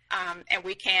 and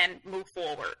we can move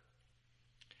forward.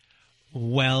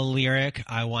 Well, Lyric,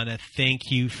 I want to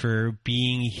thank you for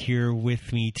being here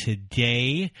with me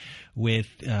today with,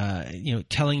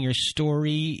 telling your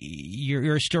story.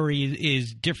 Your story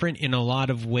is different in a lot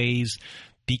of ways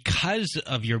because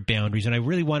of your boundaries. And I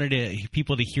really wanted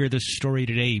people to hear this story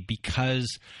today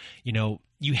because,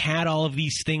 you had all of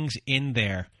these things in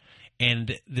there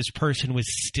and this person was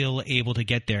still able to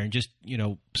get there. And just,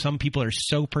 some people are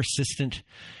so persistent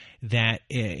that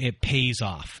it pays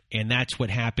off. And that's what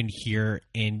happened here.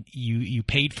 And you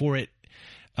paid for it.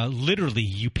 Literally,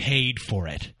 you paid for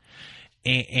it.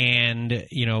 And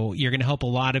you're going to help a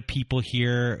lot of people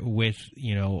here with,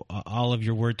 all of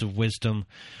your words of wisdom,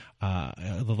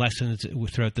 the lessons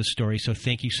throughout the story. So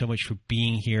thank you so much for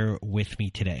being here with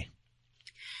me today.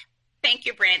 Thank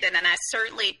you, Brandon. And I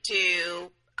certainly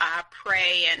do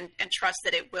pray and trust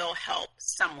that it will help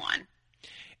someone.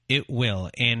 It will.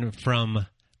 And from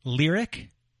Lyric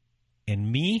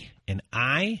and me and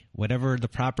I, whatever the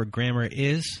proper grammar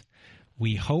is,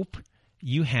 we hope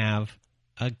you have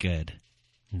a good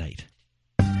night.